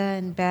 Lyanda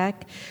and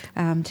Bec.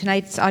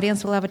 Tonight's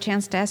audience will have a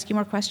chance to ask you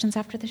more questions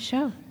after the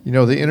show.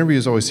 The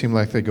interviews always seem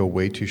like they go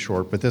way too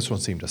short, but this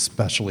one seemed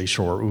especially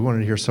short. We wanted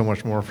to hear so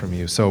much more from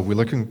you. So we're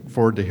looking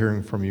forward to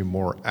hearing from you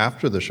more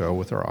after the show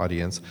with our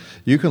audience.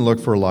 You can look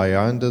for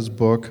Lyanda's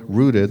book,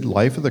 Rooted,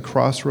 Life at the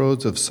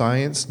Crossroads of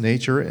Science,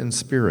 Nature, and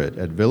Spirit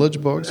at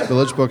Village Books,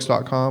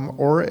 villagebooks.com,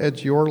 or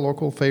at your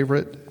local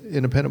favorite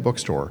independent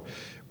bookstore.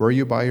 Where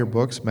you buy your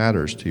books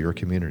matters to your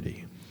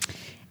community.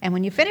 And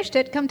when you finished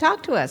it, come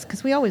talk to us,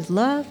 because we always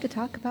love to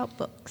talk about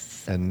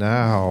books. And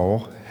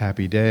now,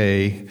 happy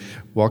day.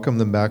 Welcome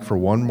them back for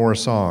one more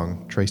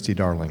song, Traesti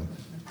Darling.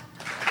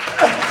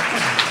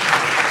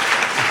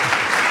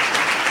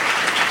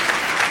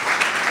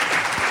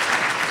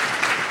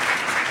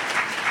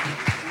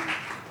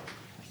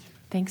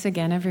 Thanks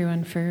again,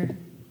 everyone, for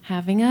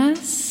having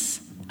us.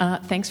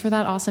 Thanks for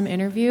that awesome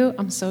interview.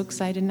 I'm so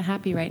excited and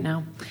happy right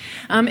now.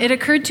 It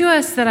occurred to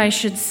us that I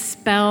should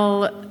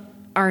spell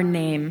our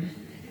name.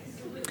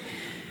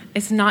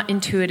 It's not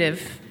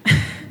intuitive.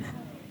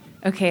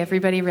 Okay,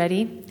 everybody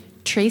ready?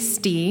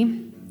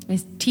 Traesti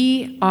is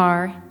Traesti,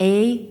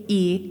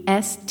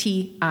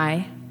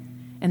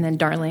 and then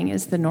Darling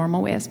is the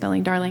normal way of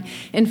spelling Darling.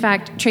 In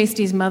fact,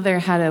 Traesti's mother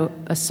had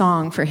a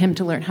song for him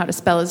to learn how to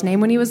spell his name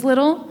when he was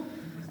little.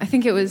 I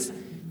think it was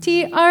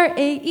Traesti.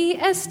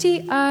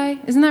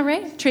 Isn't that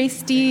right?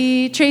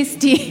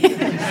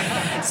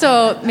 Traesti.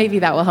 So maybe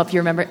that will help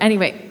you remember.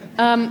 Anyway,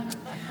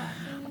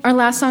 our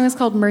last song is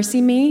called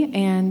Mercy Me,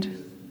 and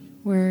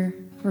we're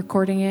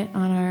recording it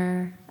on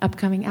our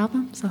upcoming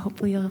album, so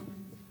hopefully you'll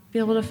be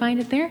able to find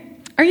it there.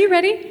 Are you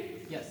ready?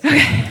 Yes.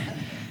 Okay.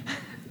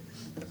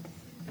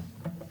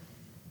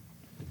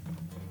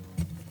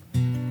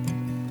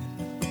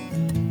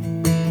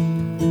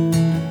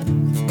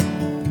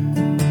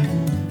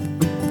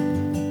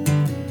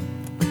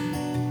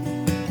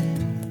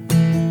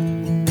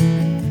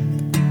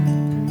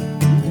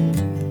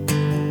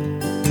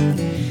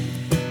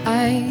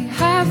 I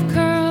have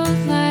curled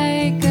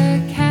like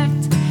a cat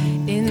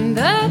in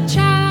the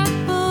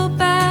chapel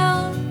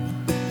bell,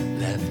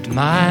 left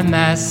my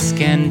mask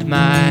and my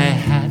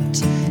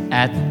hat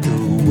at the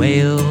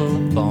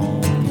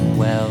whalebone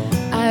well.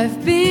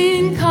 I've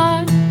been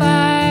caught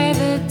by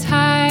the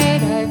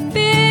tide, I've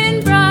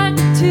been brought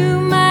to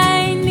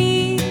my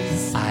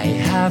knees. I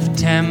have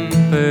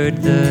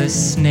tempered the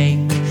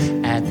snake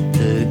at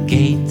the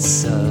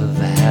gates of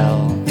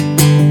hell.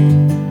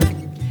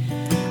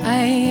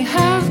 I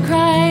have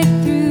cried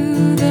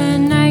through the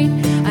night,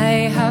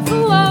 I have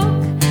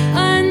awoke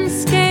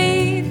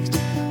unscathed.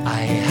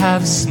 I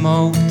have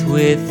smoked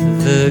with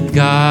the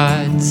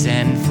gods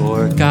and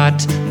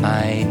forgot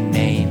my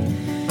name.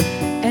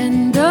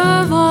 And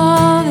of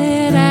all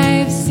that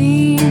I've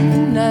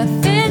seen,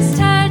 nothing's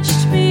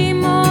touched me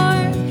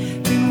more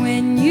than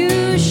when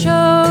you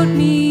showed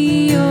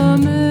me your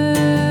mercy.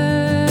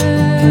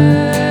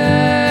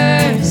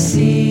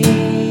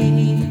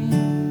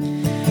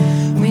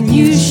 When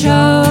you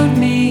showed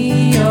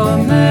me your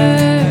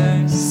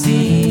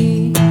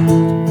mercy.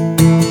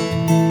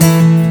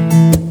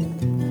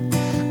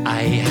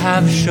 I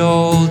have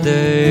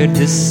shouldered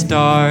the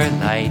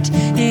starlight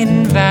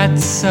in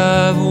vats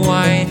of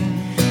wine.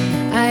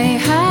 I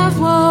have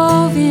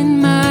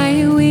woven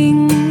my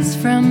wings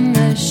from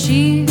the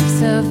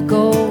sheaves of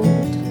gold.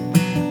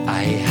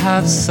 I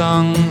have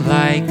sung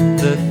like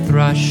the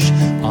thrush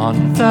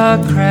on the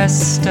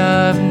crest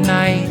of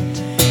night.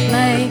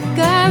 Like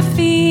a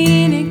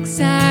phoenix,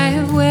 I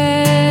have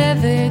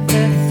weathered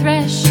the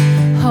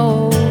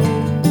threshold.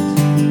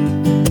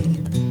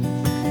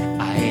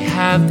 I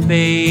have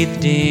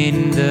bathed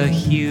in the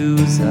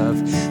hues of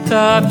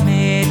the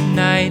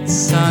midnight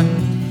sun.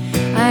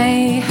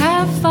 I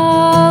have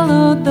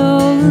followed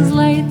those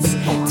lights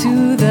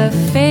to the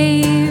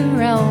Fey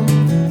realm.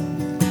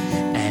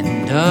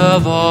 And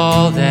of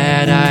all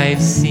that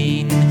I've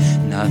seen,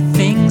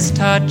 nothing's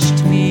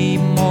touched me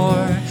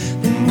more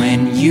than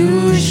when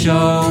you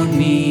showed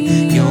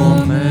me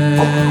your mercy.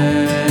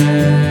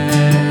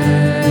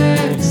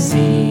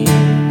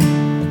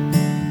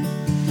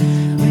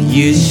 When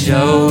you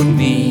showed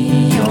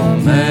me your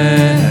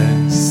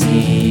mercy.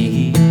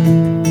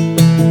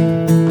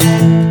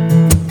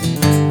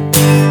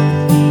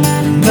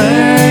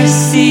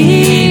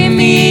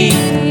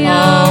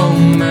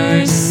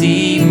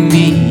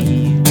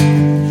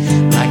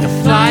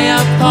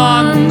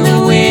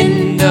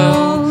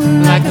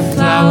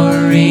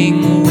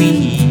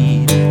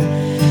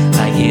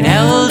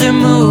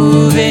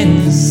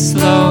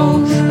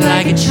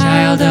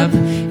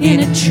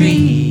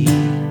 tree.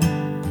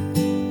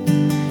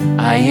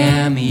 I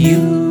am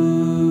you.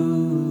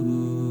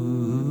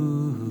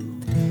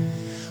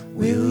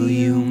 Will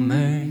you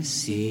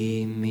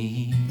mercy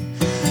me?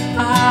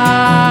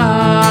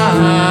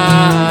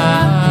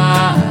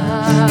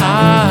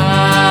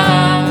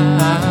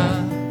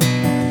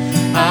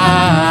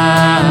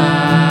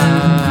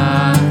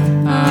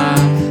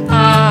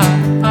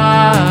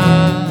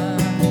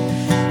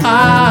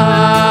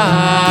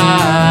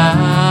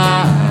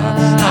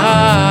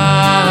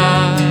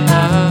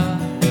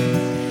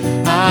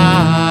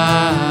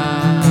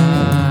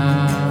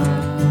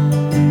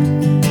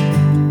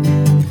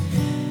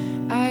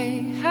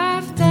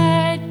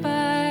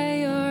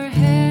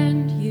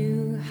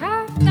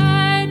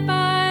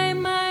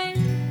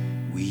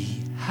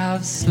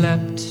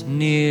 Slept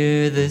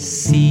near the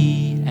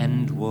sea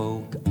and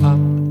woke up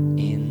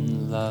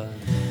in love.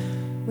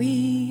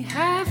 We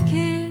have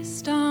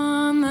kissed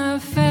on the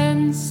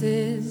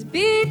fences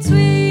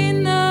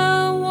between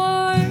the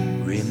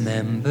wharves.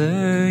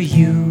 Remember,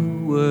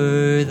 you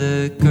were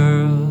the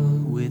girl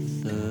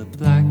with the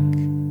black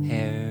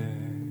hair.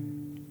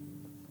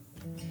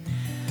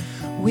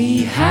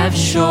 We have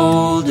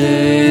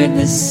shouldered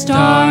the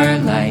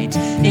starlight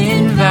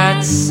in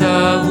vats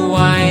of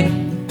wine.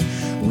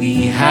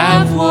 We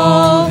have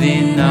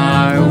woven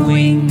our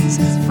wings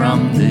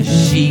from the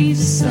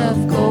sheaths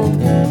of gold.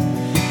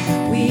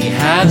 We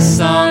have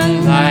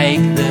sung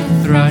like the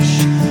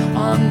thrush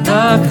on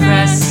the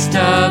crest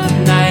of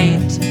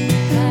night.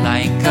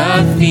 Like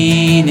a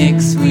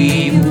phoenix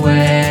we've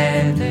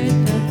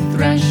weathered the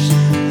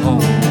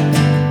threshold.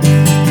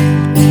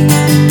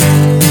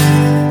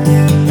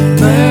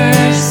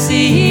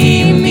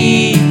 Mercy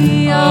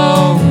me,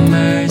 oh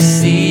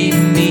mercy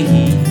me.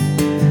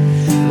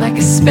 Like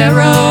a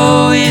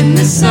sparrow in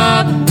the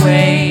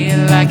subway,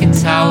 like a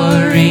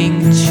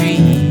towering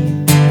tree,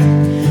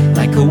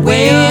 like a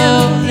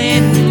whale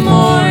in the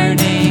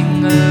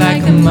morning,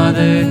 like a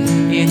mother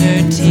in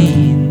her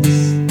teens.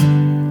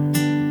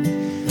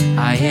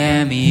 I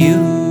am you.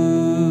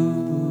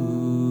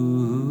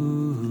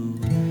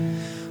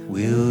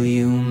 Will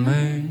you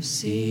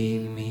mercy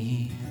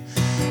me?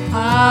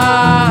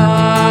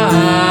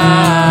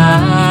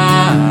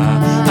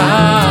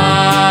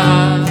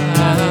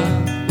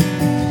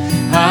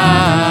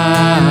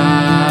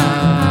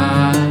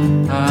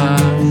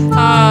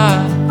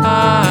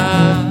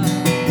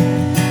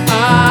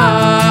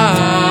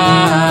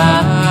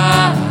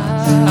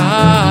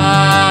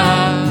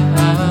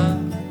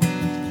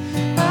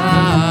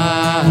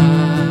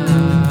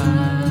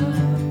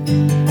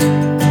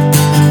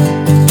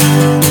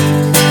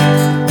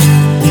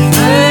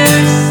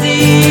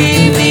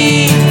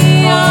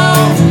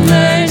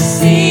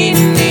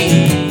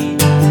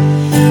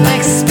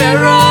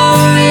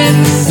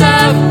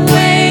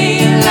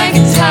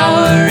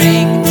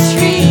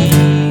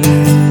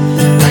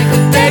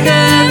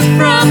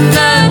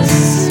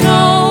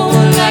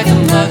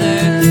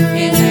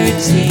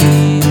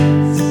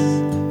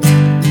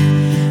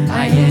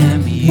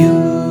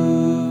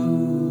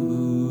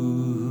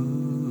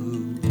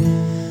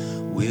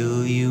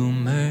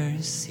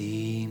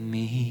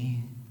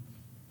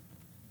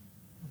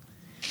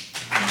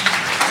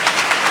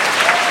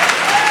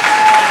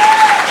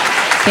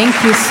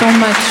 Thank you so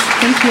much.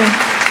 Thank you.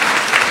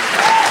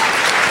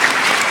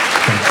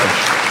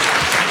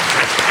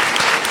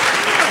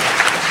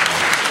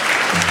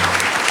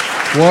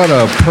 What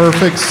a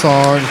perfect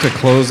song to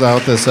close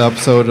out this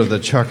episode of the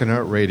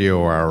Chuckanut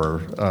Radio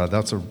Hour.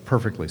 That's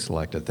perfectly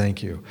selected.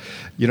 Thank you.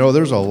 You know,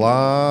 there's a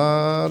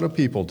lot of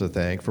people to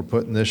thank for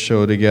putting this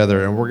show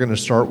together, and we're going to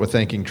start with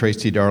thanking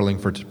Traesti Darling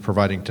for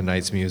providing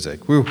tonight's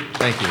music. Woo,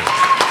 thank you.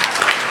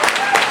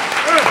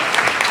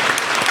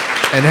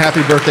 And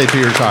happy birthday to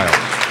your child.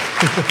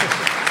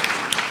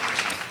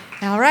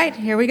 All right,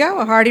 here we go.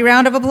 A hearty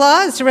round of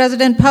applause to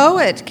resident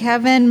poet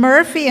Kevin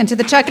Murphy and to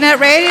the Chuckanut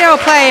Radio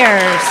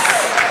Players.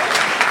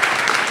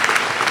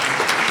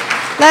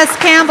 Les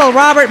Campbell,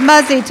 Robert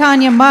Muzzy,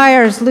 Tanya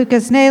Myers,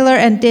 Lucas Naylor,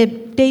 and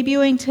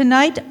debuting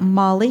tonight,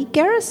 Molly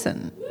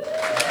Garrison.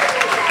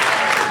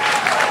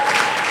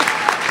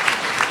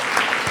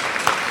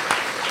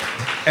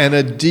 And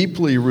a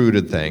deeply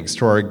rooted thanks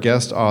to our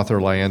guest author,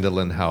 Lyanda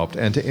Lynn Haupt,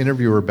 and to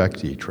interviewer Bec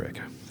Detrich.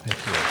 Thank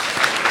you.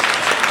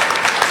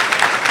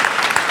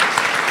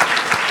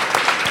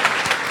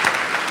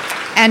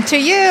 And to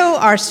you,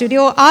 our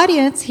studio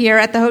audience here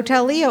at the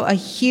Hotel Leo, a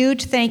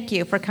huge thank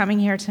you for coming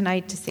here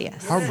tonight to see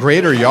us. How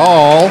great are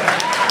y'all?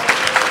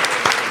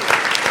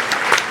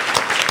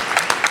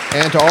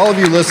 And to all of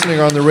you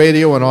listening on the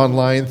radio and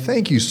online,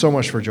 thank you so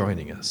much for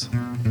joining us.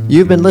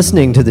 You've been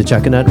listening to the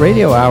Chuckanut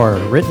Radio Hour,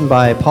 written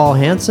by Paul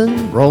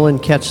Hanson,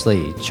 Roland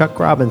Ketchley, Chuck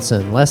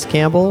Robinson, Les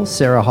Campbell,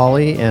 Sarah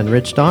Hawley, and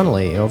Rich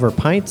Donnelly over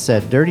pints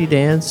at Dirty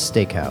Dan's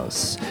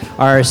Steakhouse.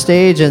 Our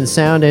stage and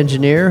sound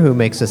engineer who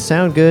makes us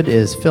sound good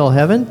is Phil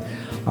Heaven.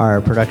 Our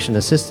production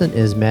assistant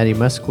is Maddie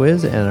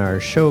Musquiz, and our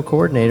show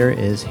coordinator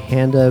is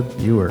Hannah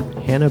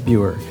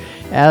Buer.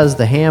 As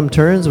the Ham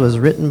Turns was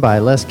written by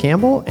Les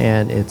Campbell,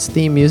 and its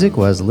theme music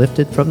was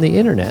lifted from the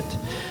internet.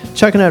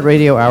 Chuckanut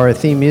Radio Hour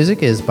theme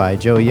music is by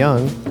Joe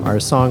Young. Our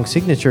song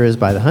signature is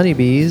by the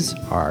Honeybees.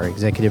 Our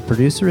executive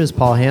producer is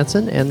Paul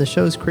Hanson, and the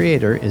show's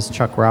creator is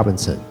Chuck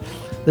Robinson.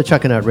 The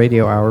Chuckanut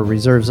Radio Hour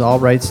reserves all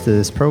rights to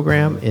this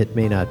program. It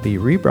may not be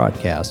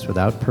rebroadcast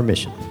without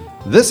permission.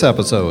 This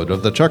episode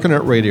of the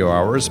Chuckanut Radio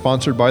Hour is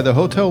sponsored by the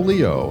Hotel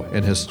Leo,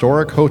 an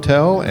historic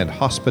hotel and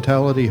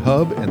hospitality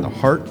hub in the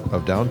heart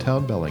of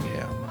downtown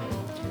Bellingham.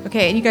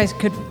 Okay, and you guys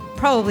could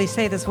probably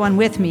say this one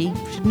with me.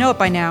 You should know it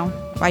by now.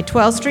 Buy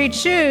 12th Street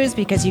shoes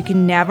because you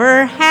can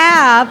never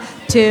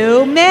have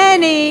too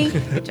many.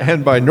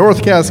 And by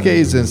North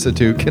Cascades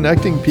Institute,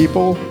 connecting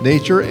people,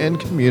 nature, and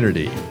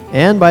community.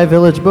 And by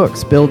Village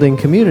Books, building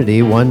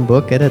community one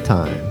book at a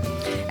time.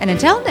 And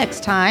until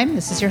next time,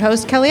 this is your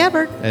host, Kelly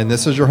Evert. And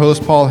this is your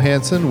host, Paul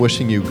Hanson,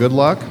 wishing you good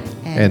luck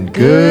and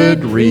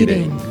good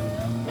reading.